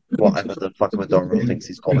whatever the fuck Maduro thinks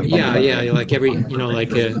he's calling. Like every,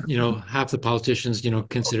 half the politicians,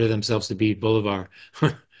 consider themselves to be Bolivar.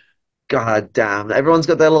 God damn, everyone's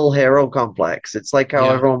got their little hero complex. It's like how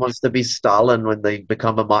everyone wants to be Stalin when they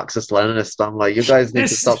become a Marxist-Leninist. I'm like, you guys need to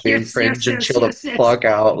stop being cringe and chill the fuck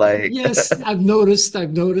out. Like, yes, I've noticed.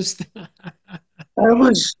 I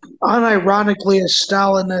was unironically a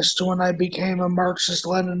Stalinist when I became a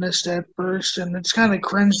Marxist-Leninist at first, and it's kind of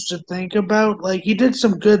cringe to think about. Like, he did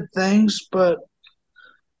some good things, but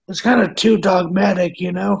it's kind of too dogmatic,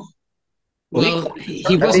 Well,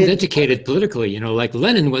 he wasn't educated politically, like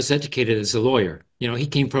Lenin was educated as a lawyer. He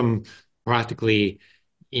came from practically,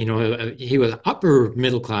 he was upper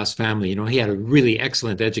middle class family. He had a really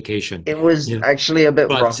excellent education. It was actually a bit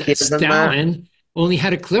But rockier than that. Stalin only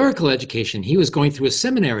had a clerical education. He was going through a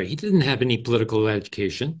seminary. He didn't have any political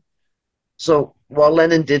education. So while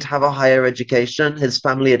Lenin did have a higher education, his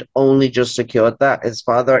family had only just secured that. His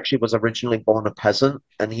father actually was originally born a peasant,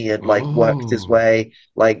 and he had like worked his Oh, way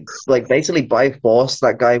like basically by force.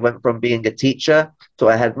 That guy went from being a teacher to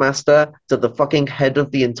a headmaster to the fucking head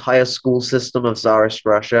of the entire school system of Tsarist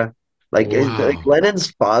Russia. Like wow.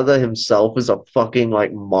 Lenin's father himself is a fucking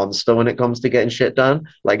like monster when it comes to getting shit done.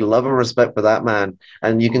 Like love and respect for that man.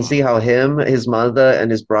 And you can see Wow. how him, his mother,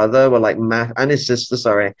 and his brother were and his sister,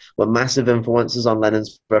 sorry, were massive influences on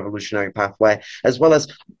Lenin's revolutionary pathway, as well as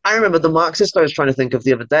I remember the Marxist I was trying to think of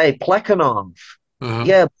the other day, Plekhanov. Uh-huh.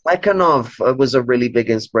 Yeah, Plekhanov was a really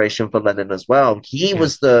big inspiration for Lenin as well. Yeah.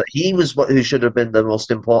 He was what who should have been the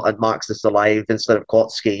most important Marxist alive instead of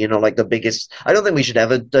Kautsky. Like the biggest. I don't think we should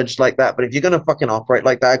ever judge like that. But if you're gonna fucking operate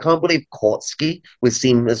like that, I can't believe Kautsky was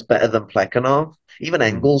seen as better than Plekhanov. Even Mm.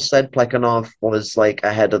 Engels said Plekhanov was like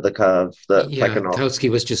ahead of the curve. That Yeah. Plekhanov.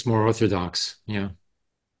 Kautsky was just more orthodox. Yeah.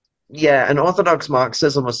 Yeah, and Orthodox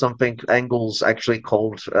Marxism was something Engels actually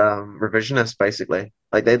called revisionist, basically.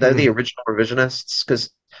 Like they're the Mm. original revisionists because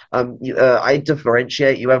I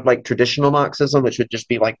differentiate. You have like traditional Marxism, which would just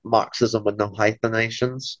be like Marxism with no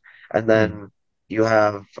hyphenations, and Mm. then you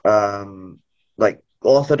have like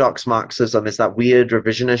Orthodox Marxism is that weird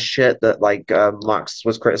revisionist shit that like Marx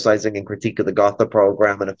was criticizing in Critique of the Gotha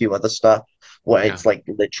program and a few other stuff, where Yeah. it's like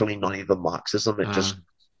literally not even Marxism. It Uh, just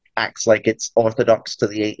acts like it's orthodox to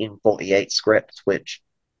the 1848 script, which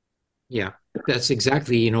yeah. That's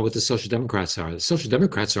exactly, what the Social Democrats are. The Social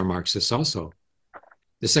Democrats are Marxists also.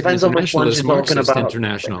 The Second depends on which International ones is you're talking Marxist about.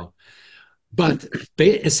 International. But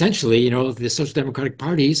essentially, the Social Democratic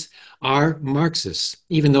parties are Marxists,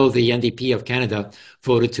 even though the NDP of Canada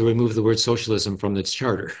voted to remove the word socialism from its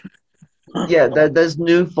charter. Yeah, there's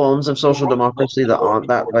new forms of social democracy that aren't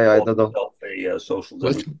that way Called either, though. himself a social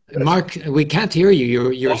What, democrat. Mark? We can't hear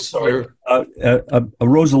you. Oh, I'm sorry.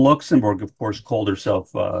 Rosa Luxemburg, of course, called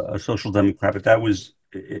herself a social democrat, but that was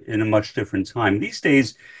in a much different time. These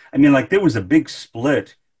days, I mean, like there was a big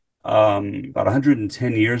split about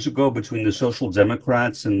 110 years ago between the Social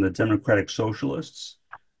Democrats and the Democratic Socialists.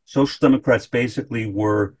 Social Democrats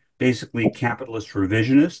were basically capitalist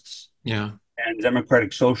revisionists, Yeah. and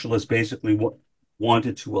Democratic Socialists basically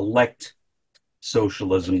wanted to elect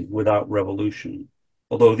socialism without revolution.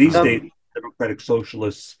 Although these Uh, days, Democratic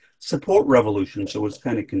Socialists support revolution, so it's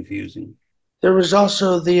kind of confusing. There was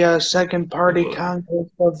also the Second Party Congress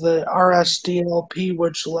of the RSDLP,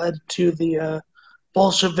 which led to the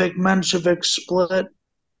Bolshevik-Menshevik split.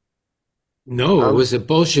 no, it Um, was a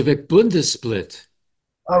Bolshevik Bundist split.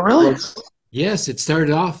 Oh, really? was Yes, it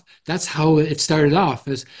started off. That's how it started off.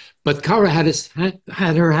 But Kara had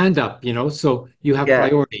her hand up. So you have yeah.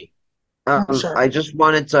 priority. Oh, sorry. I just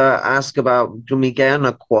wanted to ask about, can we get in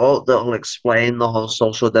a quote that will explain the whole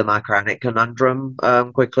social democratic conundrum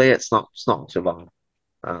quickly? It's not too long.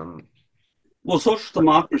 Um, Well, social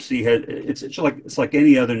democracy had it's like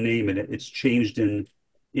any other name, and it's changed in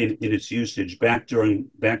its usage. Back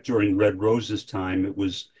during Red Rose's time, it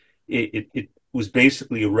was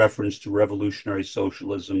basically a reference to revolutionary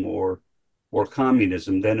socialism or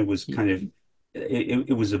communism. Then it was kind of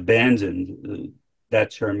it was abandoned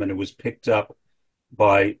that term, and it was picked up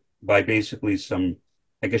by basically some,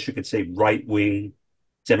 I guess you could say, right wing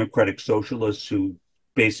democratic socialists who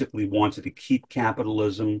basically wanted to keep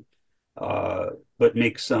capitalism, uh, but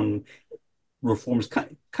make some reforms,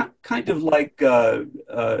 kind of like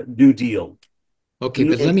New Deal. Okay,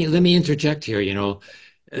 New, but let it, me interject here.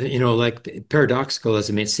 Like paradoxical as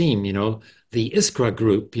it may seem, the Iskra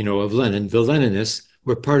group, of Lenin, the Leninists,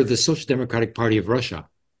 were part of the Social Democratic Party of Russia.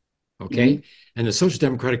 Mhm. Okay, and the Social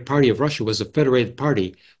Democratic Party of Russia was a federated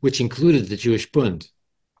party which included the Jewish Bund.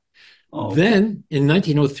 Oh, okay. Then, in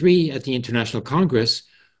 1903, at the International Congress,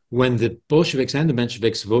 when the Bolsheviks and the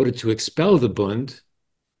Mensheviks voted to expel the Bund,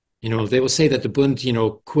 they will say that the Bund,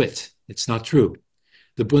 quit. It's not true.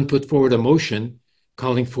 The Bund put forward a motion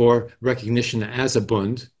calling for recognition as a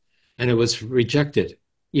Bund, and it was rejected,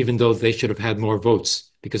 even though they should have had more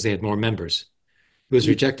votes because they had more members. It was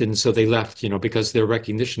rejected, and so they left, because their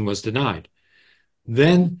recognition was denied.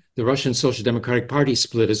 Then the Russian Social Democratic Party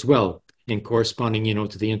split as well, in corresponding,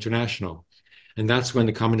 to the International. And that's when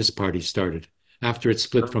the Communist Party started, after it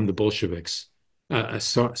split from the um, Bolsheviks.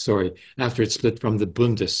 Sorry, after it split from the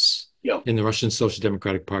Bundists Yeah. in the Russian Social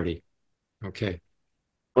Democratic Party. Okay.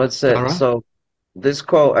 what's it? Kara? So this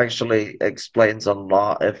quote actually explains a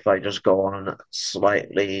lot. If I just go on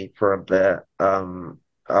slightly for a bit,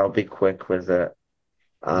 I'll be quick with it.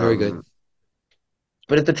 Very good.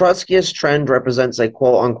 But if the Trotskyist trend represents a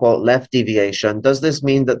quote-unquote left deviation, does this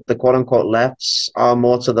mean that the quote-unquote lefts are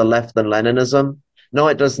more to the left than Leninism? No,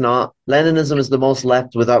 it does not. Leninism is the most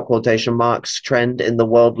left, without quotation marks, trend in the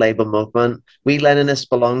world labor movement. We Leninists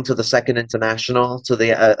belong to the Second International,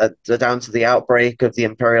 down to the outbreak of the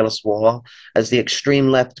imperialist war, as the extreme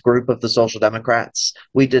left group of the Social Democrats.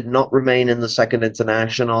 We did not remain in the Second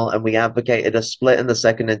International, and we advocated a split in the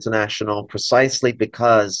Second International precisely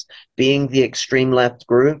because, being the extreme left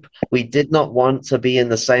group, we did not want to be in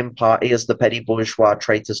the same party as the petty bourgeois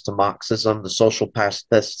traitors to Marxism, the social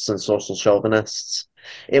pacifists and social chauvinists.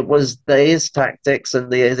 It was these tactics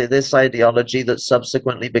and this ideology that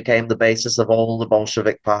subsequently became the basis of all the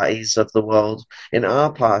Bolshevik parties of the world. In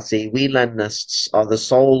our party, we Leninists are the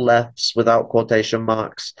sole lefts without quotation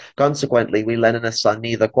marks. Consequently, we Leninists are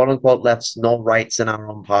neither quote-unquote lefts nor rights in our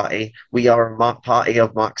own party. We are a party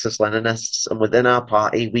of Marxist-Leninists, and within our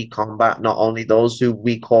party, we combat not only those who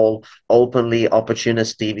we call openly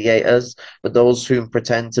opportunist deviators, but those who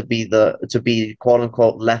pretend to be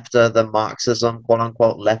quote-unquote lefter than Marxism, quote-unquote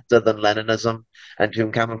lefter than Leninism, and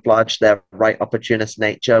whom camouflage their right opportunist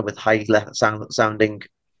nature with high-sounding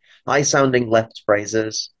left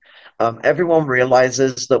phrases. Everyone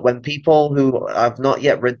realizes that when people who have not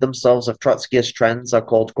yet rid themselves of Trotskyist trends are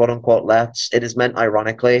called quote-unquote lefts, it is meant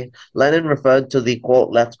ironically. Lenin referred to the quote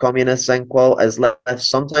left communists, end quote, as lefts,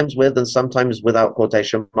 sometimes with and sometimes without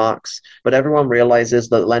quotation marks, but everyone realizes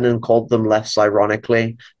that Lenin called them lefts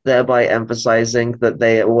ironically, thereby emphasizing that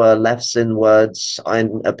they were lefts in words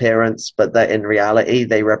and appearance, but that in reality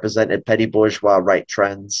they represented petty bourgeois right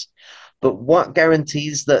trends. But what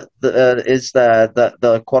guarantees that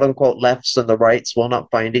the quote unquote lefts and the rights will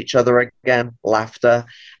not find each other again? Laughter.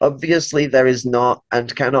 Obviously, there is not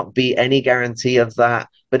and cannot be any guarantee of that.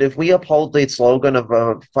 But if we uphold the slogan of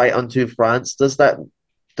a fight on two fronts, does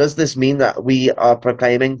this mean that we are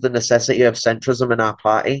proclaiming the necessity of centrism in our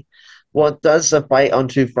party? What does a fight on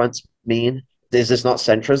two fronts mean? Is this not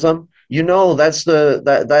centrism? You know,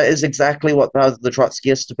 that is exactly what the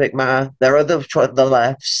Trotskyists depict matter. There are the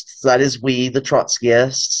lefts, that is we, the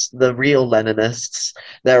Trotskyists, the real Leninists.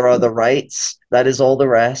 There are the rights, that is all the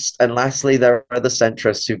rest. And lastly, there are the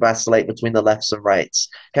centrists who vacillate between the lefts and rights.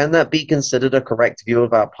 Can that be considered a correct view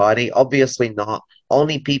of our party? Obviously not.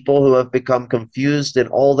 Only people who have become confused in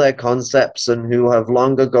all their concepts and who have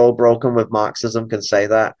long ago broken with Marxism can say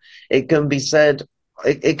that. It can be said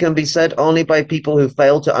only by people who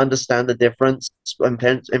fail to understand the difference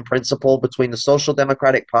in principle between the Social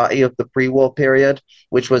Democratic Party of the pre-war period,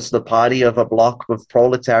 which was the party of a bloc of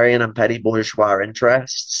proletarian and petty bourgeois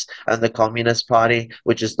interests, and the Communist Party,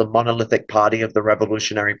 which is the monolithic party of the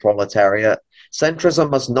revolutionary proletariat. Centrism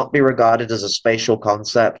must not be regarded as a spatial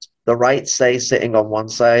concept. The right say sitting on one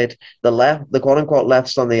side, the left, the quote-unquote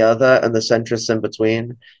lefts on the other, and the centrists in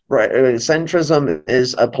between. Right, centrism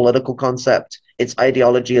is a political concept. Its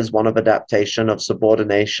ideology is one of adaptation, of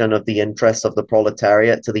subordination of the interests of the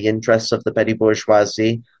proletariat to the interests of the petty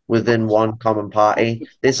bourgeoisie within one common party.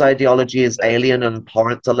 This ideology is alien and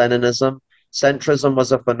abhorrent to Leninism. Centrism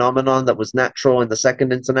was a phenomenon that was natural in the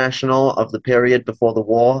Second International of the period before the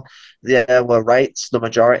war. There were rights, the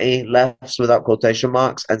majority, lefts without quotation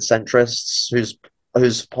marks, and centrists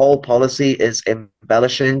whose whole policy is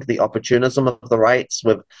embellishing the opportunism of the rights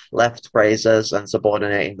with left phrases and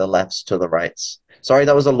subordinating the lefts to the rights. Sorry,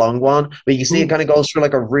 that was a long one, but you see it kind of goes through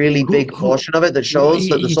like a really big portion of it that shows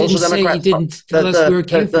that the Social Democrats... You didn't tell us where it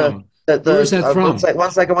came from. Where's that from?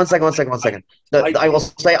 One second. I will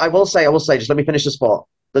say, just let me finish this thought,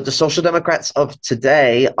 that the Social Democrats of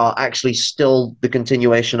today are actually still the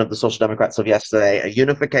continuation of the Social Democrats of yesterday, a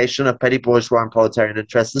unification of petty bourgeois and proletarian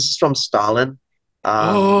interests. This is from Stalin.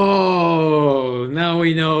 Now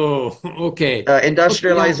we know. Okay.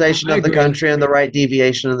 Industrialization of the country and the right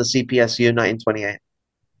deviation of the CPSU, 1928.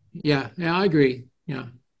 Yeah, I agree. Yeah.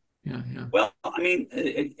 Well,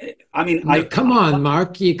 come on,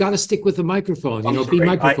 Mark. You got to stick with the microphone. Be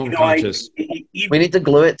microphone conscious. We need to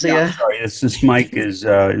glue it to you. Sorry, this mic is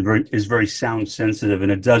very sound sensitive,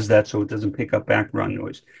 and it does that so it doesn't pick up background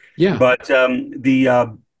noise. Yeah. But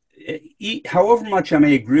however much I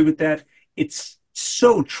may agree with that, it's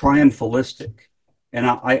so triumphalistic, and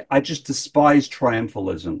I just despise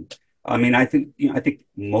triumphalism. I think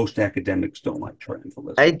most academics don't like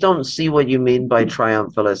triumphalism. I don't see what you mean by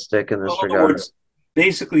triumphalistic in this regard. Words,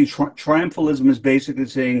 basically, triumphalism is basically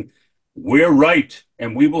saying we're right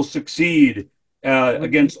and we will succeed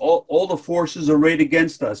against all the forces arrayed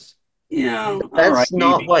against us. Yeah, all right, That's not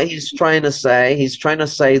maybe. what he's trying to say. He's trying to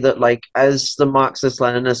say that, like, as the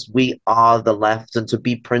Marxist-Leninists, we are the left, and to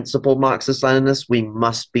be principled Marxist-Leninists, we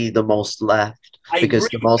must be the most left I agree because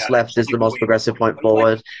the with most that. I left just is the like the most way you progressive put it. point But I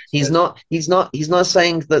like what forward. he says. He's not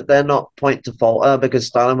saying that they're not point to falter because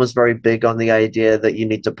Stalin was very big on the idea that you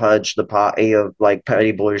need to purge the party of like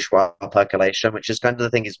petty bourgeois percolation, which is kind of the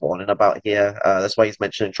thing he's warning about here. That's why he's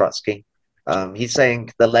mentioning Trotsky. He's saying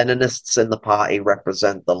the Leninists in the party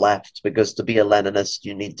represent the left because to be a Leninist,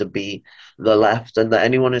 you need to be the left, and that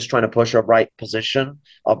anyone who's trying to push a right position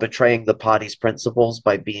are betraying the party's principles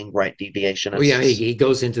by being right Oh yeah, deviationists. he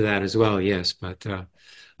goes into that as well. Yes, but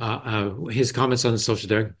his comments on the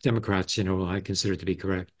Social Democrats, I consider to be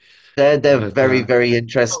correct. They're But very, very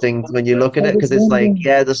interesting when you look I at it was because it's like, wondering,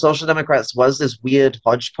 yeah, the Social Democrats was this weird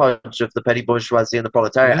hodgepodge of the petty bourgeoisie and the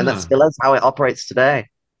proletariat, and that yeah, still is how it operates today.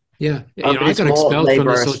 yeah, But I it's got more expelled from labor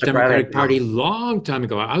the Social aristocratic Democratic Party now. long time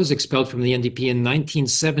ago. I was expelled from the NDP in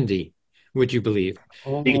 1970. Would you believe?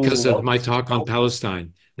 Because Oh, of my talk on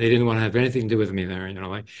Palestine. They didn't want to have anything to do with me there,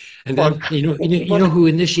 like. And then, fuck. who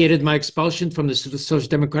initiated my expulsion from the Social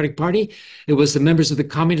Democratic Party? It was the members of the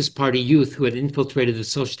Communist Party youth who had infiltrated the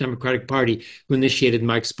Social Democratic Party who initiated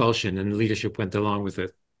my expulsion, and the leadership went along with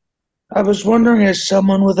it. I was wondering, as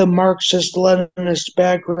someone with a Marxist-Leninist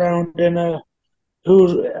background and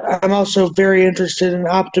who I'm also very interested and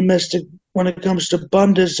optimistic when it comes to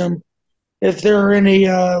Bundism, if there are any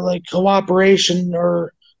like cooperation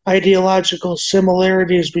or ideological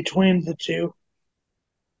similarities between the two,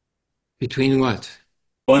 Between what?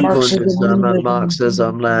 Marxism, Bundism and Marxism,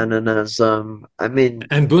 Leninism. Leninism. I mean,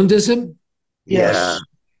 And Bundism? yeah. Yes,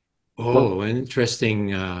 Well, Oh,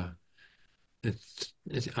 interesting. Of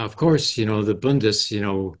course, the Bundists,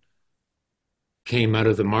 came out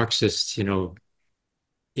of the Marxist,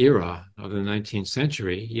 era of the 19th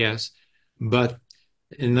century, yes. But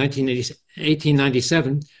in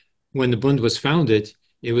 1897, when the Bund was founded,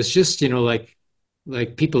 it was just, like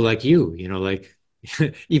people like you, like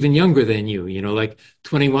even younger than you, like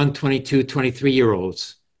 21, 22,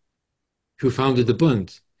 23-year-olds who founded the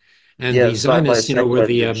Bund. And yeah, the started by Zionists, were secular the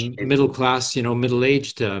Jewish middle people. class,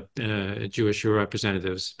 middle-aged Jewish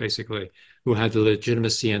representatives, basically, who had the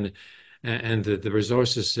legitimacy and the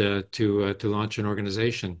resources to launch an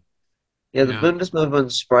organization. Yeah, the Yeah. Bundist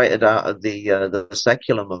movement sprouted out of the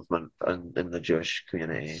secular movement in the Jewish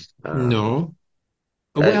community. No.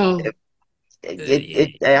 Uh, Well,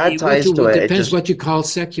 it had ties to what it. It depends just, what you call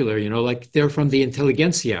secular. Like they're from the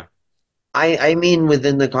intelligentsia. I mean,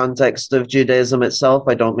 within the context of Judaism itself,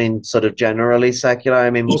 I don't mean sort of generally secular. I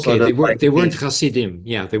mean, Okay, sort of like they weren't the, Hasidim.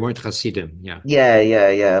 Yeah, they weren't Hasidim. Yeah,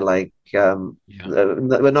 yeah, like, yeah,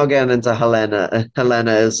 we're not getting into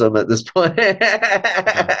Hellenism at this point.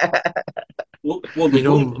 yeah. Well, the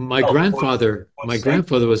Buddhist itself was My saying,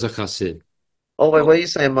 grandfather was a Hasid. Oh, wait, well, what are you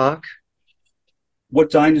saying, Mark? what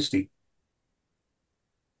dynasty?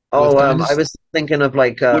 What Oh, I dynasty? was thinking of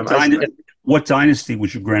like, What I was dyna thinking, what dynasty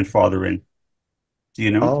was your grandfather in? Do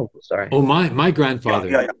you know? oh, sorry. Oh, my Yeah, yeah, grandfather.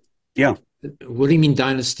 yeah. Yeah. What do you mean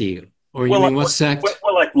dynasty? Or you Well, mean what sect?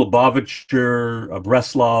 like Lubavitcher,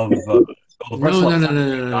 Breslov. The No, Breslov no, no,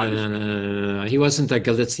 no, dynasty. no, no, no, no, no. He wasn't a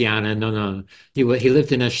Galician. No, no. He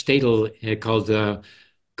lived in a shtetl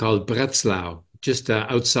called Breslau, just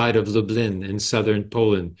outside of Lublin in southern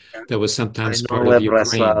Poland. That was I sometimes know part of where Ukraine,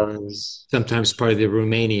 Breslau is. sometimes part of the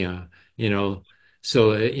Romania. You know,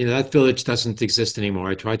 so that village doesn't exist anymore.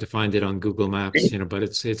 I tried to find it on Google Maps, but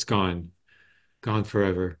it's gone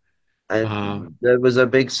forever. Uh, And there was a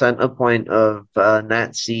big center point of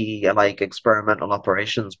Nazi like experimental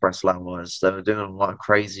operations. Breslau was. They were doing a lot of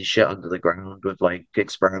crazy shit under the ground with like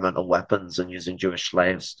experimental weapons and using Jewish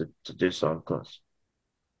slaves to do so, of course.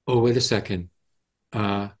 oh, wait a second.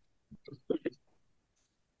 Uh,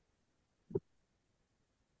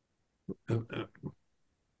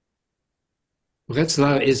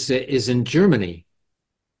 Breslau is in Germany.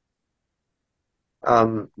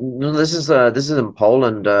 No, this is in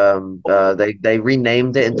Poland. They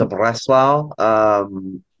renamed it into Breslau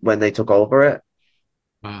when they took over it.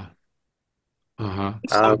 Uh, uh-huh.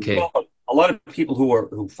 Um, Okay. Well, a lot of people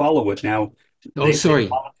who follow it now, Oh, they sorry.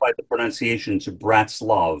 modified the pronunciation to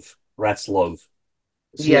Bratslav. Bratslav.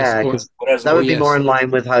 See, Yes. yeah, Oh, because what has that oh, would be more yes. in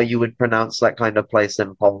line with how you would pronounce that kind of place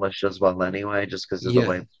in Polish as well, anyway, just because of the Yeah.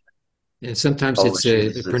 way And sometimes it's Polish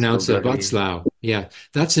is pronounced delivered. Watzlau. Yeah.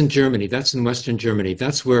 That's in Germany. That's in Western Germany.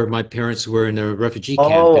 That's where my parents were in a refugee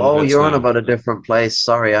camp in You're on Wetzlar. about a different place.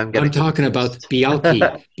 Sorry, I'm I'm getting talking about confused.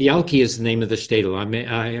 Bialki. Bialki is the name of the shtetl. I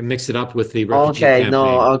mix it up with the refugee camp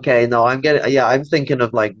name. Okay, no, I'm thinking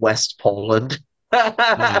of like West Poland.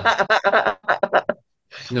 Uh,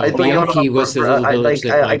 No, I thought you were Białki was the little village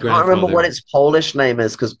that my I can't remember what grandfather. its Polish name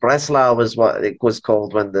is because Breslau was what it was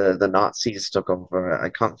called when the Nazis took over it. I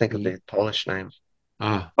can't think of Ye- the Polish name.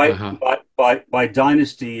 Ah, By uh-huh. by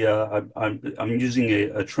dynasty, I'm using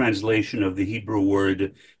a translation of the Hebrew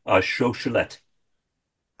word shoshelet.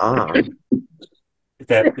 Ah, If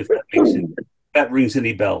that rings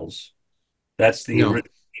any bells. That's the No.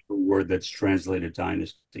 original Hebrew word that's translated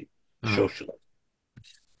dynasty. Uh, Shoshelet.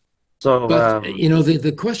 so but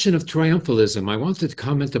the question of triumphalism, I wanted to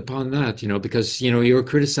comment upon that, because you're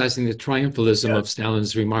criticizing the triumphalism Yeah. of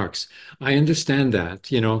Stalin's remarks. I understand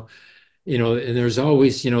that, and there's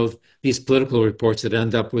always, these political reports that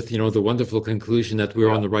end up with, the wonderful conclusion that we're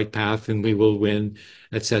on Yeah. the right path and we will win,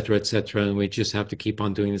 et cetera, and we just have to keep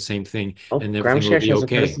on doing the same thing oh, and everything Gramsci will actually be has a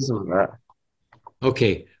okay. criticism of that.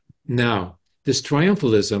 Okay, now this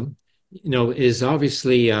triumphalism, is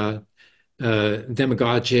obviously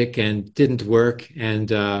demagogic and didn't work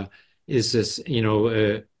and is this,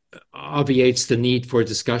 obviates the need for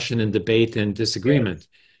discussion and debate and disagreement.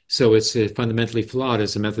 So it's fundamentally flawed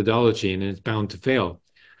as a methodology and it's bound to fail.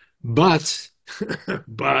 But,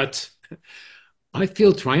 but I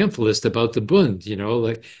feel triumphalist about the Bund,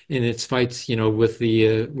 like in its fight,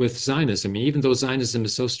 with Zionism. Even though Zionism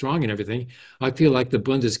is so strong and everything, I feel like the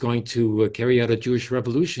Bund is going to carry out a Jewish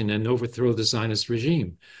revolution and overthrow the Zionist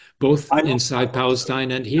regime, both I inside hope so.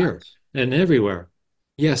 Palestine and here and everywhere.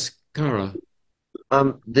 Yes, Kara.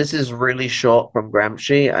 This is really short from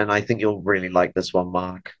Gramsci, and I think you'll really like this one,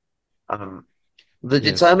 Mark. Um, The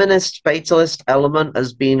Yes. determinist fatalist element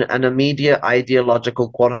has been an immediate ideological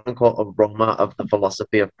quote unquote aroma of the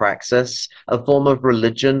philosophy of praxis, a form of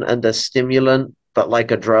religion and a stimulant, but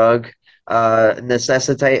like a drug,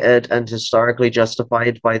 necessitated and historically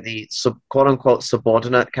justified by the quote unquote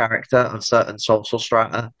subordinate character of certain social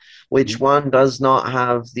strata, which one does not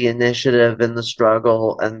have the initiative in the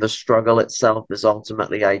struggle, and the struggle itself is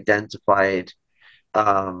ultimately identified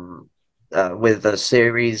um, with a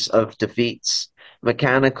series of defeats.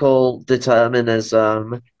 Mechanical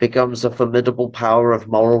determinism becomes a formidable power of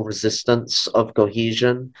moral resistance, of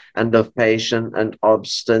cohesion, and of patient and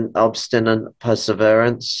obstinate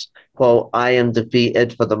perseverance. Quote, I am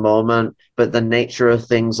defeated for the moment, but the nature of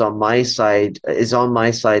things on my side is on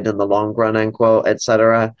my side in the long run, end quote,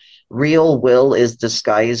 etc. Real will is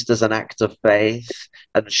disguised as an act of faith,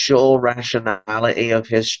 and sure rationality of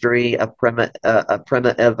history, a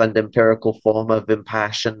primitive and empirical form of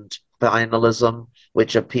impassioned finalism,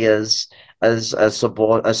 which appears as a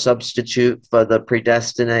substitute for the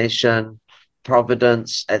predestination,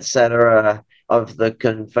 providence, etc., of the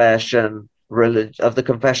of the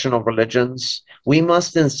confessional religions. We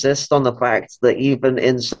must insist on the fact that even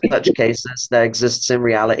in such cases, there exists in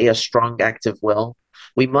reality a strong active will.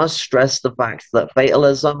 We must stress the fact that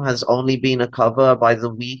fatalism has only been a cover by the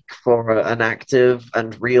weak for an active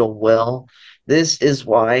and real will. This is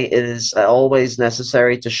why it is always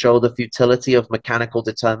necessary to show the futility of mechanical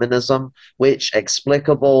determinism, which,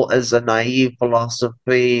 explicable as a naive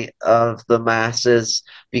philosophy of the masses,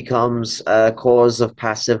 becomes a cause of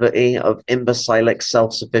passivity, of imbecilic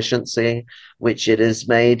self-sufficiency, which it is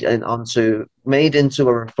made into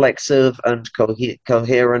a reflexive and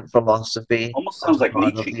coherent philosophy Almost on sounds the like part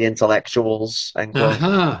of Nietzsche. the intellectuals. End quote.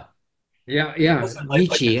 Aha. Yeah, yeah. Doesn't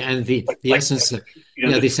Nietzsche and the essence, the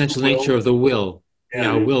the true essential nature will. of the will.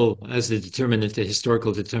 Yeah, Yeah. will as the determinant, the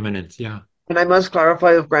historical determinant. Yeah. And I must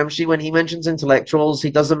clarify with Gramsci, when he mentions intellectuals,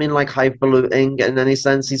 he doesn't mean like highfalutin in any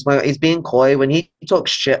sense. He's being coy when he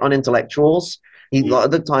talks shit on intellectuals. He a Mm. lot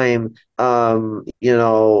of the time,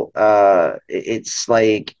 it's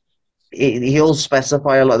like he'll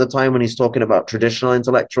specify a lot of the time when he's talking about traditional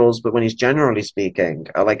intellectuals, but when he's generally speaking,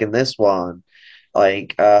 like in this one, I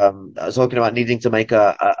was talking about needing to make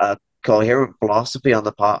a coherent philosophy on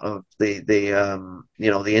the part of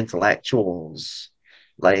the intellectuals.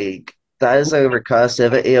 Like that is a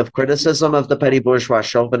recursivity of criticism of the petty bourgeois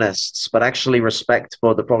chauvinists, but actually respect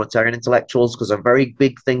for the proletarian intellectuals, because a very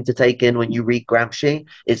big thing to take in when you read Gramsci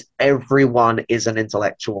is everyone is an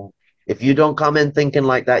intellectual. If you don't come in thinking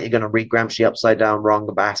like that, you're going to read Gramsci upside down, wrong,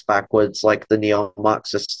 ass backwards, like the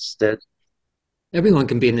neo-Marxists did. Everyone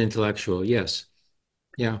can be an intellectual. Yes.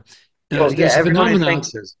 Yeah. Well, yeah, There's a everyone who phenomena.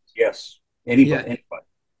 thinks is. Yes. Yeah. Anybody.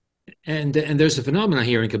 And there's a phenomena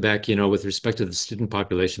here in Quebec, with respect to the student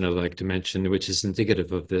population I'd like to mention, which is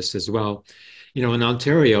indicative of this as well. In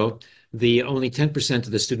Ontario, the only 10%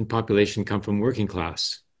 of the student population come from working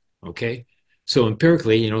class. Okay. So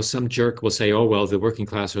empirically, some jerk will say, oh, well, the working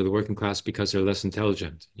class are the working class because they're less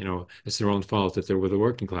intelligent. It's their own fault that they're with the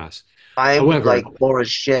working class. I'm like However, poor as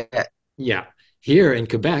shit. yeah, here in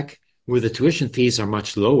Quebec, where the tuition fees are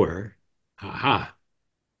much lower, aha,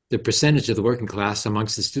 the percentage of the working class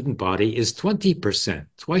amongst the student body is 20%,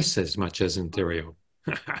 twice as much as Ontario,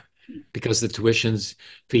 because the tuitions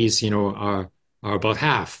fees, are about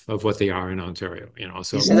half of what they are in Ontario. You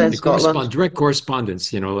So see that in the Scotland? direct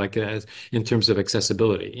correspondence, like in terms of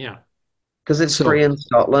accessibility. Yeah. Because it's free So in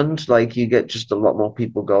Scotland, like you get just a lot more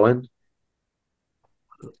people going.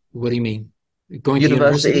 what do you mean? Going to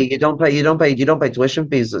University, university? you don't pay tuition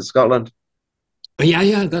fees at Scotland. Yeah,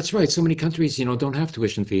 yeah, that's right. So many countries, don't have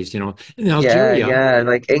tuition fees. In Yeah, Algeria, yeah.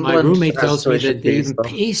 Like my England roommate has tells me tuition that they fees even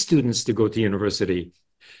though. pay students to go to university.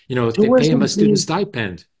 They pay them a Tuition student fees,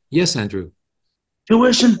 stipend. Yes, Andrew.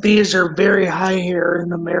 tuition fees are very high here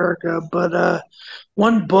in America, but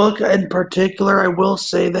one book in particular, I will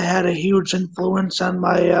say that had a huge influence on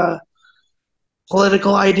my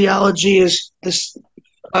political ideology is this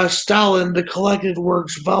Stalin, The Collected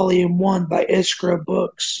Works, Volume 1 by Iskra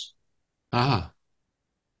Books. Ah,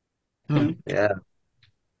 huh. Yeah. Yeah.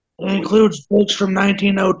 It includes books from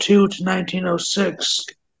 1902 to 1906.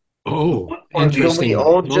 The Oh, one part that Can we interesting.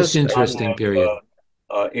 all Most just not interesting have period.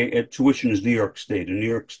 tuition is New York State. In New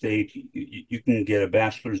York State, you can get a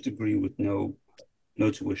bachelor's degree with no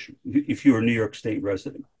tuition if you're a New York State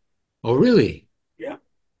resident. Oh, really? Yeah,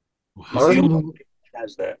 it's the only Wow. state that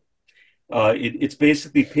has that. It's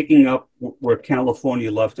basically picking up where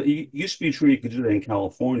California left. It used to be true you could do that in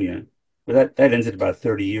California, but that ended about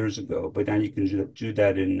 30 years ago. But now you can do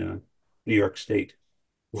that in New York State.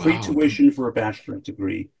 Free Wow. tuition for a bachelor's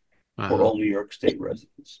degree for Uh-huh. all New York State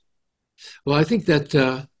residents. Well, I think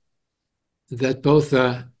that both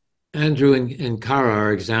Andrew and Kara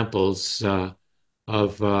are examples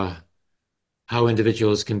of how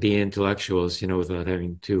individuals can be intellectuals, without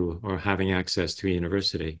having to or having access to a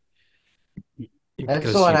university, If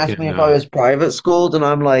because someone you asked me can, if I was private schooled, and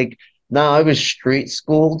I'm like, no, I was street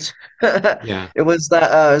schooled. yeah. It was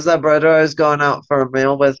that brother I was going out for a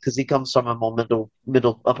meal with because he comes from a more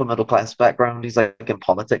upper middle class background. He's like in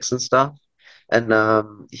politics and stuff. And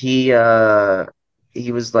he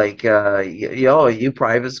was like, yo, are you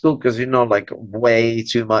private school? Because you know like way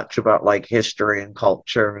too much about like history and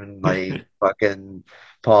culture and like fucking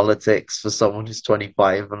politics for someone who's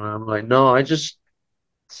 25. And I'm like, no, it's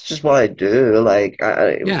just what I do. Like,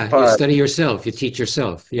 Yeah, you but study yourself, you teach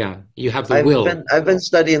yourself. Yeah, you have the I've been will. I've been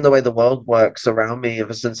studying the way the world works around me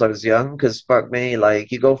ever since I was young. Because fuck me, like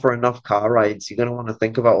you go for enough car rides, you're gonna want to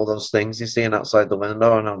think about all those things you're seeing outside the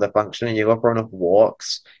window and how they're functioning. You go for enough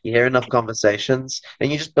walks, you hear enough conversations, and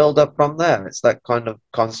you just build up from there. It's that kind of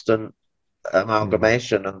constant Mm,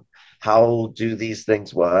 amalgamation and how do these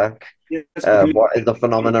things work? Yes, but What is the you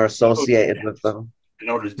phenomena associated autodidact with them? in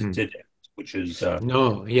order to mm. adapt, which is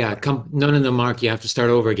No, yeah, none in the mark. You have to start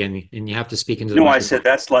over again, and you have to speak into the no, I said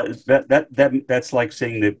microphone. that's like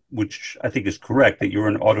saying that, which I think is correct, that you're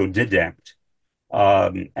an autodidact.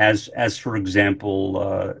 As for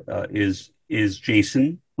example, is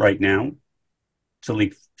Jason right now till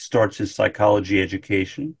he starts his psychology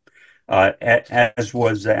education, as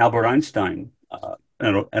was Albert Einstein,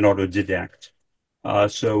 an autodidact.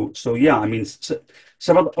 So yeah, I mean,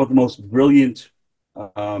 some of the most brilliant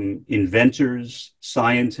inventors,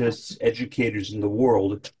 scientists, educators in the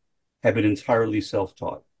world have been entirely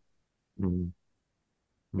self-taught. Mm,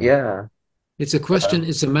 mm. Yeah. It's a question, Um,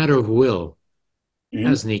 it's a matter of will, Mhm.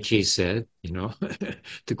 as Nietzsche said,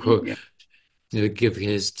 to quote, Yeah. give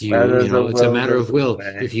his where due, there's a it's a will, matter there's of a will.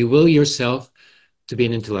 way. If you will yourself to be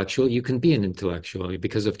an intellectual, you can be an intellectual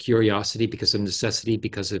because of curiosity, because of necessity,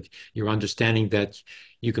 because of your understanding that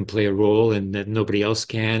you can play a role and that nobody else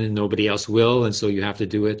can and nobody else will. And so you have to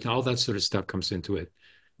do it. All that sort of stuff comes into it.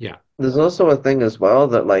 Yeah. There's also a thing as well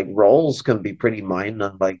that like roles can be pretty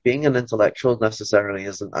minor. Like being an intellectual necessarily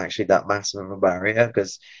isn't actually that massive of a barrier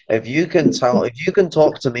because if you can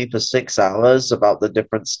talk to me for 6 hours about the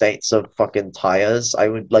different states of fucking tires, I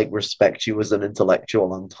would like respect you as an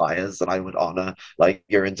intellectual on tires and I would honor like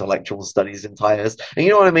your intellectual studies in tires. And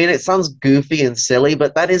you know what I mean? It sounds goofy and silly,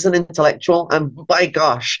 but that is an intellectual. And by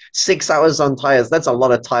gosh, 6 hours on tires, that's a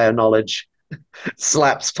lot of tire knowledge.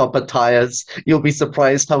 Slaps Papa tires. You'll be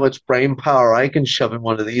surprised how much brain power I can shove in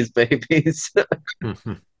one of these babies.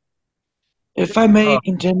 Mhm. If I may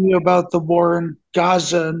continue about the war in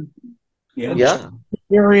Gaza Yeah. and Yeah,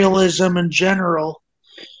 imperialism in general,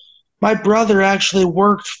 my brother actually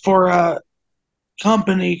worked for a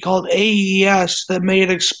company called AES that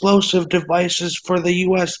made explosive devices for the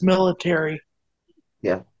US military.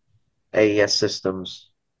 yeah. AES systems.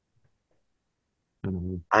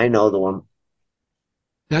 Mhm. I know the one.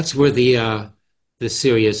 That's where the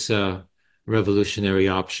serious revolutionary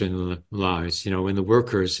option lies. In the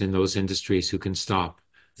workers in those industries who can stop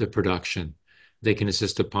the production, they can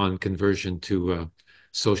insist upon conversion to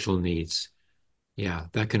social needs. Yeah,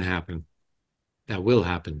 that can happen. That will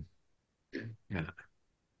happen. Yeah.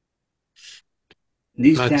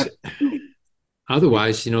 These But camps,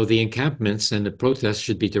 otherwise, the encampments and the protests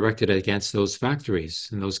should be directed against those factories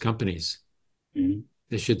and those companies. Mhm.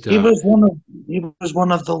 They should. He was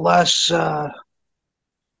one of the less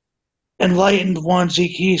enlightened ones.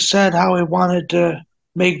 He said how he wanted to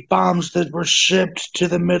make bombs that were shipped to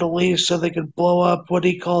the Middle East so they could blow up what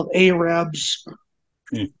he called Arabs.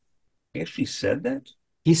 He actually said that?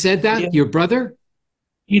 He said Yeah, that? Your brother?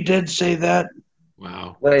 he did say that.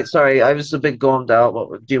 Wow. Wait, sorry, I was a bit gummed out.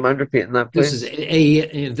 Do you mind repeating that, This is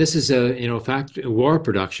please? a factory, a war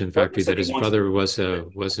production Well, it factory looks like that he his wants brother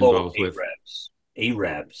to was blow involved with.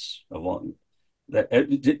 Arabs of all.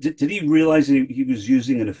 Did he realize that he was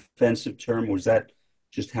using an offensive term, or was that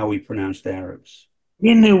just how he pronounced Arabs?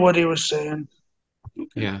 He knew what he was saying.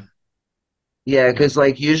 Okay. Yeah. Yeah, Yeah. because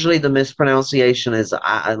like usually the mispronunciation is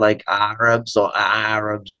like Arabs or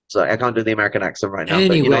Arabs. So I can't do the American accent right now,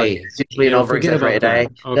 but Anyway, it's usually an over forget about exaggerated A.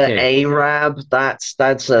 that. The Okay. Arab, that's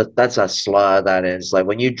a slur. That is like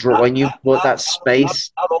when you draw Not, when you not, put not, that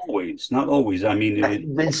space. not always. Not always. I mean,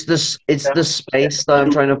 It's the space that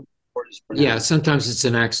I'm trying to. Yeah, pronounced. sometimes it's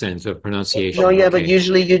an accent of No, pronunciation. yeah, but Okay.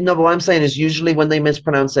 usually you know what I'm saying is usually when they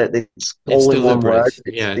mispronounce it, it's It's all in one word. deliberate.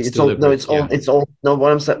 Yeah, it's It's all no, deliberate. Yeah. it's all no.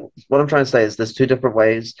 What I'm trying to say is there's two different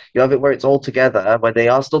ways. You have it where it's all together, where they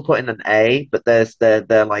are still putting an A, but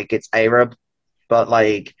they're like it's Arab, but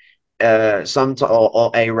like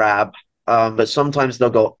or Arab. But sometimes they'll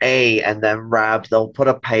go A and then Rab. They'll put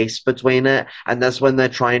a pace between it, and that's when they're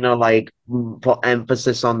trying to like put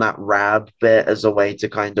emphasis on that Rab bit as a way to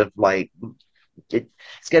kind of like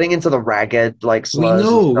it's getting into the ragged like We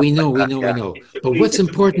slurs and know, stuff we like know, we that. know, we Yeah. know. It took But me, what's it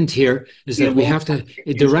took me, important here is me a that we long have time to to get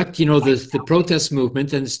used to direct, the protest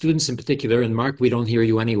movement and the students in particular, and Mark, we don't hear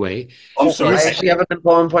you anyway, I'm Oh, I sorry. is actually have an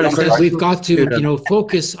important point Yeah, of I'm is that sorry. we've criticism got to, student.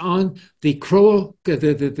 focus on the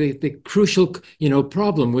crucial,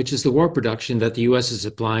 problem, which is the war production that the U.S. is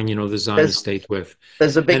supplying, the Zionist There's state with.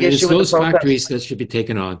 there's a big And it's issue with the those protest. factories that should be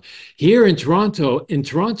taken on. Here in Toronto,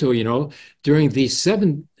 during the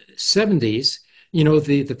 70s,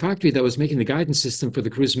 the factory that was making the guidance system for the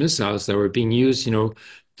cruise missiles that were being used,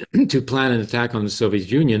 to plan an attack on the Soviet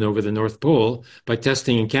Union over the North Pole by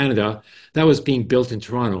testing in Canada, that was being built in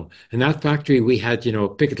Toronto. And that factory, we had, a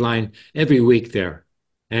picket line every week there.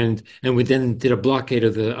 And we then did a blockade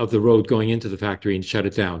of the road going into the factory and shut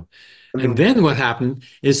it down. And Mhm. then what happened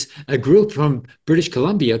is a group from British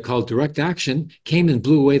Columbia called Direct Action came and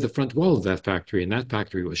blew away the front wall of that factory, and that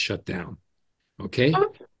factory was shut down. Okay?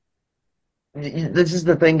 This is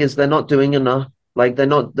the thing is they're not doing enough. Like they're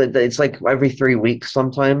not. It's like every 3 weeks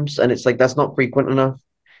sometimes, and it's like that's not frequent enough.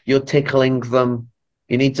 You're tickling them.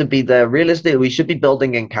 You need to be there. Realistically, we should be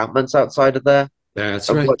building encampments outside of there. That's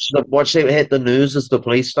And right. watch it hit the news as the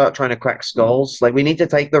police start trying to crack skulls. Like we need to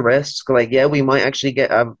take the risk. Like yeah, we might actually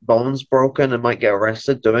get our bones broken and might get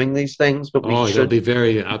arrested doing these things, but we Oh, they'll should. be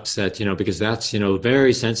very upset, because that's,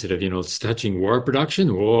 very sensitive, it's touching war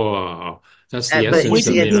production. Whoa, that's the But you essence We of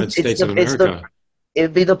see, the need to, United States of it's the America.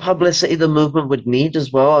 it'd be the publicity the movement would need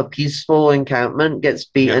as well. A peaceful encampment gets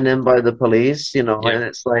Yeah, beaten in by the police, yeah. and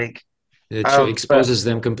it's like, It but exposes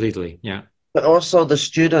them completely. Yeah. also the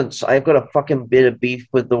students. I've got a fucking bit of beef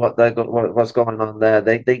with what's going on there.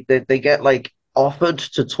 They get like offered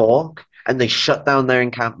to talk. And they shut down their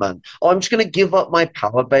encampment. Oh, I'm just going to give up my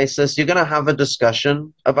power basis. You're going to have a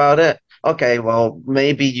discussion about it. Okay, well,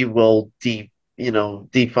 maybe you will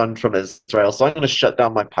defund from Israel. So I'm going to shut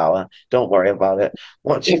down my power. Don't worry about it.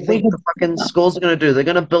 What do you if we think the fucking could, schools are going to do? They're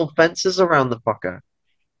going to build fences around the fucker.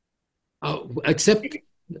 Oh, except Maybe.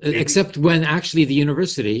 except when actually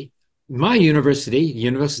my university,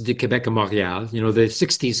 Université de Québec à Montréal, the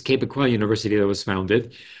 60s Québécois university that was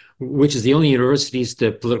founded, which is the only university's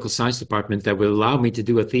the political science department that will allow me to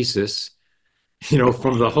do a thesis,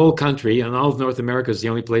 from the whole country, and all of North America is the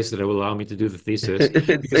only place that will allow me to do the thesis it's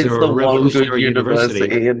because they're it's a the one good revolutionary university.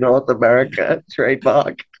 university in North America.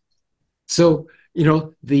 Trademark. So,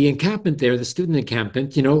 the encampment there, the student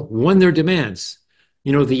encampment, won their demands.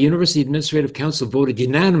 The University Administrative Council voted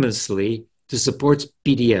unanimously to support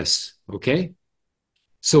BDS. Okay.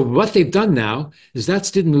 So what they've done now is that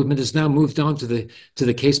student movement has now moved on to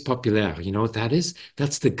the Caisse Populaire. You know what that is?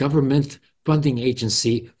 That's the government funding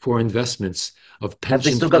agency for investments of Have they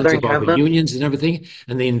pension still got funds their of all the encampment? unions and everything,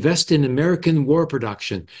 and they invest in American war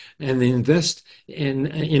production, and they invest in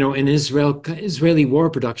Israeli war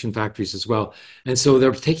production factories as well. And so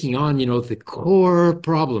they're taking on the core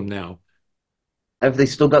problem now. Have they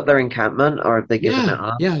still got their encampment, or have they given it Yeah,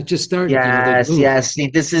 up? yeah, it just started. They've Yes, moved. yes. See,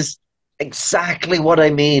 this is exactly what I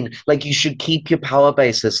mean. Like, you should keep your power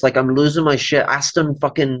basis. Like, I'm losing my shit. Aston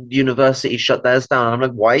fucking University shut theirs down. I'm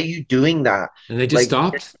like, why are you doing that? And they just Like,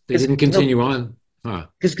 stopped. They because didn't continue on. Huh.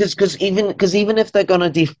 even if they're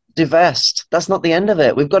gonna divest, that's not the end of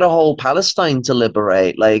it. We've got a whole Palestine to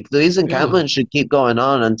liberate. Like, these Yeah. encampments should keep going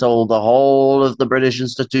on until the whole of the British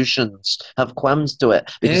institutions have qualms to it,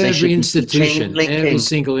 because they Every should be chain institution, every linking.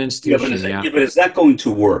 single institution, yeah. But is that going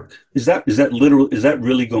to work? Is that literal? Is that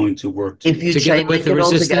really going to work? To If you? you Together chain with link the it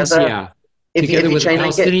all resistance, together, yeah. if Together you with the chain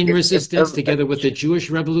link it, Palestinian resistance, together with the Jewish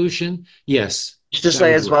revolution, yes, just to that say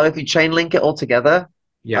would as well, work. if you chain link it all together,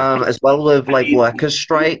 Yeah. as well with I like mean, workers'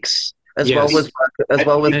 strikes, Yes. as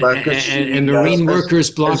well with I workers, And the Marine workers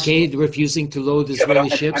as blockade, refusing to load yeah, but Israeli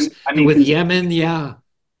ships. I And mean, with Yemen, yeah.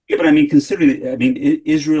 yeah, but I mean, considering, I mean,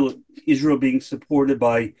 Israel being supported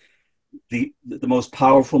by the most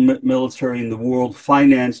powerful military in the world,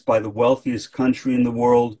 financed by the wealthiest country in the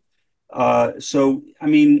world. So, I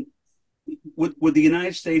mean, would the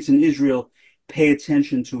United States and Israel pay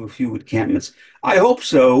attention to a few encampments? I hope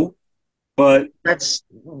so, but that's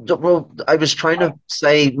well, I was trying to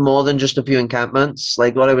say more than just a few encampments.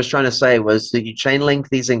 Like, what I was trying to say was that you chain link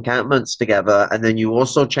these encampments together, and then you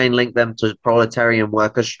also chain link them to proletarian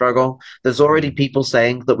worker struggle. There's already people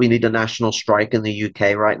saying that we need a national strike in the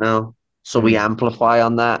UK right now. So we Mm, amplify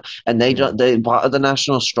on that, and mm. part of the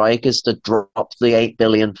national strike is to drop the 8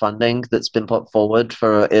 billion funding that's been put forward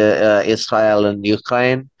for Israel and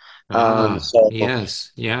Ukraine. So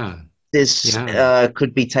Yes, yeah, this yeah,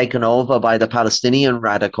 could be taken over by the Palestinian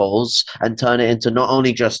radicals and turn it into not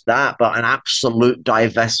only just that, but an absolute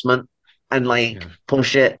divestment, and like yeah.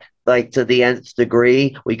 push it like to the nth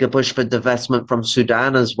degree. We could push for divestment from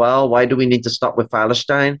Sudan as well. Why do we need to stop with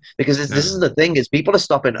Palestine? Because this is No, the thing: is people are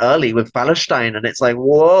stopping early with Palestine, and it's like,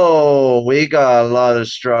 whoa, we got a lot of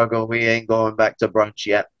struggle. We ain't going back to brunch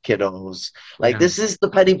yet, kiddos. Like, yeah, this is the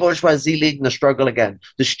petty bourgeoisie leading the struggle again.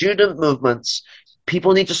 The student movements,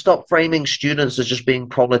 people need to stop framing students as just being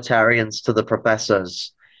proletarians to the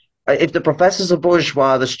professors. If the professors are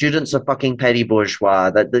bourgeois, the students are fucking petty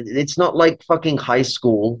bourgeois. It's not like fucking high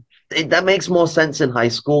school. That makes more sense in high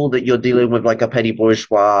school, that you're dealing with like a petty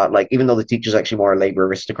bourgeois, like, even though the teacher's actually more a labor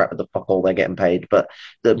aristocrat with the fuck all they're getting paid, but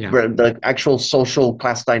yeah, the actual social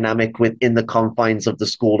class dynamic within the confines of the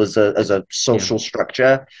school as a yeah. social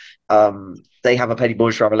structure, they have a petty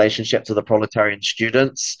bourgeois relationship to the proletarian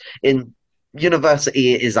students. In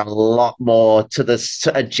university, it is a lot more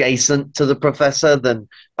adjacent to the professor than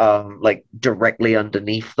like directly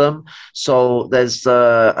underneath them. So there's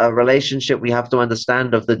a relationship we have to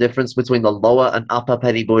understand of the difference between the lower and upper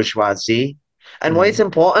petty bourgeoisie. And why it's Mm.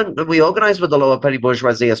 important that we organize with the lower petty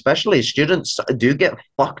bourgeoisie, especially students, do get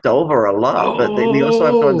fucked over a lot, but we also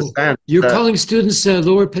have to Oh, understand you're that, calling students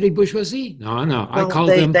lower petty bourgeoisie? No, no, I well, call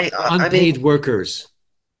them I mean, unpaid workers.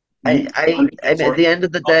 I mean, at the end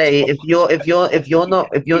of the day, if you're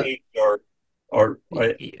not, if you're, one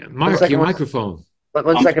Mark, your second, microphone.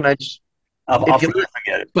 one second, I'll if you're,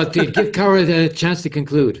 forget it. But to give Kara the chance to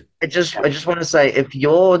conclude. I just want to say, if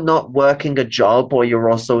you're not working a job or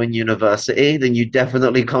you're also in university, then you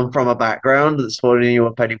definitely come from a background that's affording you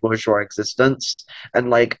a petty bourgeois existence.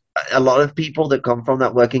 And like, a lot of people that come from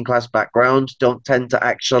that working class background don't tend to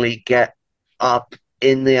actually get up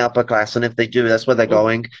in the upper class, and if they do, that's where they're Oh,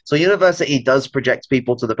 going. So university does project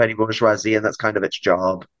people to the petty bourgeoisie, and that's kind of its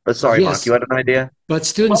job. But sorry, Mark, you yes, had an idea? but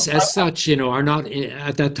students as such, are not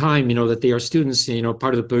at that time, that they are students,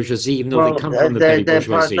 part of the bourgeoisie, even though they Well, come from the petty they're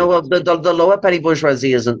part. No, bourgeoisie. well, the lower petty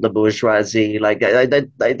bourgeoisie isn't the bourgeoisie. Like,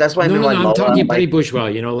 that's what I No, mean no, by no, I'm lower. talking petty Like, bourgeois,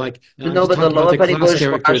 like I'm no, just but the talking about lower the petty class bourgeois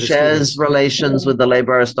character of the shares students. relations with the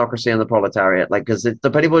labor aristocracy and the proletariat. Like, because the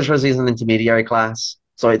petty bourgeoisie is an intermediary class,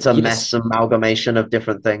 so it's a Yes, mess amalgamation of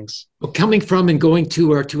different things. well, coming from and going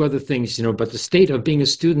to are two other things, but the state of being a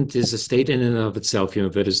student is a state in and of itself,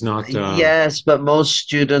 that is not. Yes, but most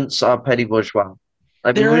students are petty bourgeois.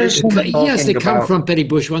 I mean, There we're is just some, Yes, talking they come about. from petty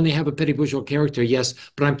bourgeois and they have a petty bourgeois character, yes,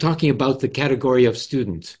 but I'm talking about the category of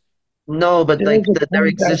student. No, but there is like a their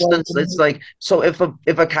point I'd like existence, to it's make. like, so if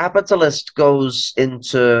a capitalist goes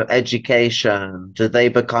into education, do they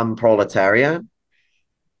become proletarian?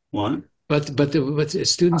 What? But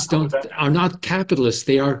students How would don't that? are not capitalists.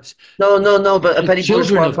 They are No, no, no. But a petty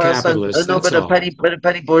children bourgeois of person, capitalists. no, That's all. but a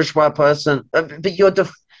petty bourgeois person. But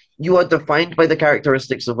you are defined by the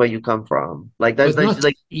characteristics of where you come from. Like But not.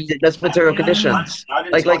 that's material conditions. I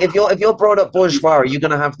didn't Like talk if you're brought up bourgeois, are you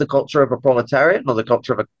going to have the culture of a proletariat or the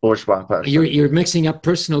culture of a bourgeois person? You're mixing up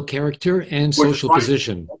personal character and We're social defined.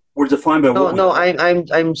 position. We're defined by No, what we. no,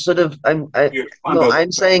 I'm sort of, You're defined no, by.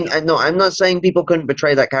 I'm saying, no, I'm not saying people couldn't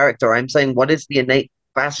betray that character. I'm saying, what is the innate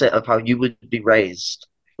facet of how you would be raised?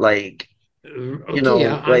 Like,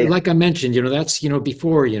 Okay, like I mentioned, that's,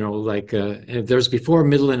 before, there's before,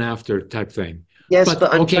 middle, and after type thing. Yes, But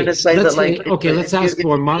but I'm trying to okay, say that, like, let's ask if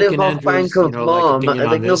for you Mark live and off Bank Andrew's, of Mom, opinion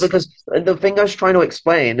on like, no, this. because the thing I was trying to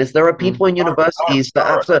explain is there are people in universities that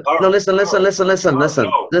after, no, listen, no, stop,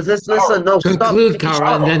 Conclude, can you Kara,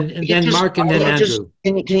 stop? and then Mark, and then Andrew.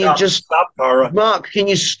 Can you just, stop, Kara? Mark, can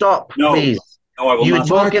you stop, please? No, I will You're not.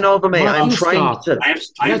 talking over me. Mark, I'm you trying stop. to.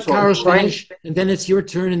 Let Kara finish, and then it's your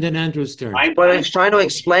turn, and then Andrew's turn. What I'm trying to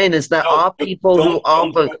explain is there are people who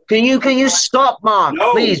are. Can you stop, Mark?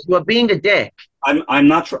 No. Please, you are being a dick. I'm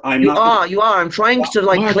not. You are. I'm trying to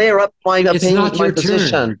Mark, clear up my opinion, it's not your position.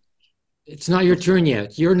 Turn. It's not your turn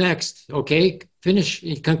yet. You're next. Okay,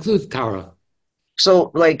 conclude, Kara.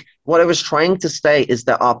 So, like, what I was trying to say is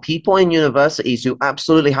there are people in universities who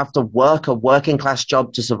absolutely have to work a working class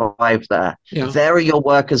job to survive there. Yeah. There are your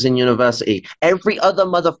workers in university. Every other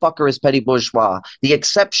motherfucker is petty bourgeois. The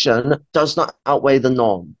exception does not outweigh the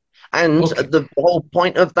norm. And the whole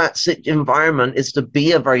point of that environment is to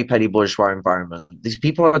be a very petty bourgeois environment. These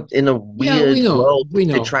people are in a weird world,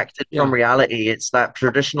 detracted from reality. It's that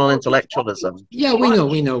traditional intellectualism. Yeah,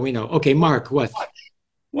 we know. Okay, Mark, what?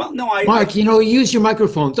 Well, no, Mark, use your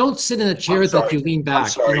microphone. Don't sit in a chair that you lean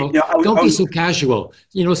back. Don't be so casual.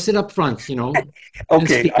 Sit up front.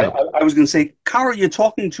 Okay, I was going to say, Kara, you're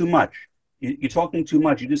talking too much. You're talking too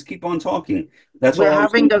much. You just keep on talking. We're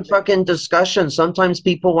having a fucking discussion. Sometimes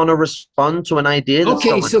people want to respond to an idea.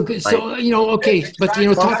 Okay, so but talk about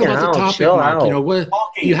the topic, Mark. What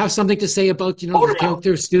you have something to say about the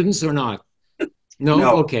character of students or not?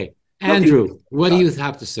 No. Okay, Andrew, what do you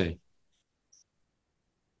have to say?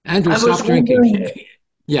 Andrew, stop drinking.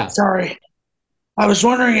 Yeah. Sorry. I was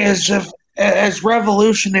wondering as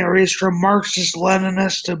revolutionaries from Marxist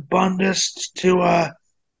Leninist to Bundist to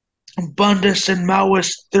Bundist and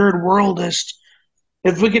Maoist Third Worldist,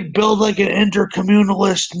 if we could build like an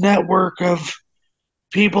intercommunalist network of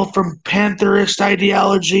people from Pantherist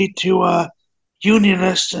ideology to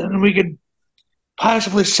Unionist, and we could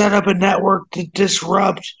possibly set up a network to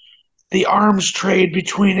disrupt the arms trade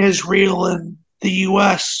between Israel and the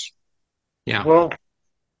U.S. Yeah. Well,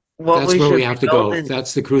 that's where we have to go.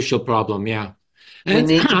 That's the crucial problem. Yeah.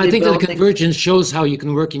 And I think that the convergence shows how you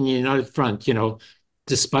can work in the united front,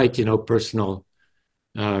 despite, personal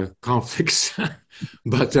conflicts.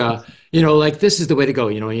 But, like this is the way to go,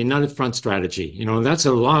 a united front strategy, and that's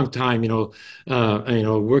a long time,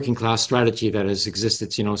 working class strategy that has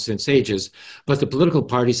existed, since ages. But the political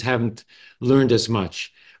parties haven't learned as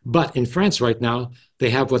much. But in France right now, they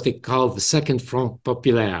have what they call the Second Front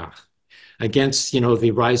Populaire against,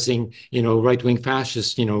 the rising, right-wing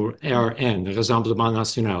fascist, RN, Rassemblement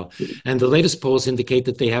National. And the latest polls indicate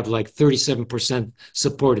that they have like 37%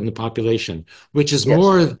 support in the population, which is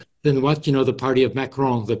more than what, the party of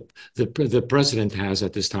Macron, the president, has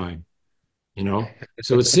at this time.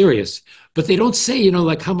 So it's serious. But they don't say,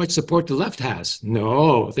 like how much support the left has.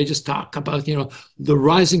 No, they just talk about, the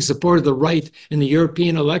rising support of the right in the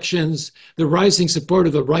European elections, the rising support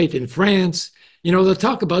of the right in France. They'll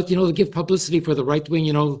talk about, they'll give publicity for the right wing,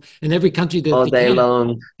 in every country that they can.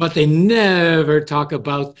 Long. But they never talk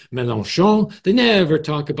about Mélenchon. They never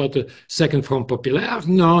talk about the Second Front Populaire.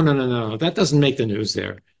 No. That doesn't make the news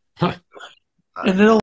there. Huh. And it'll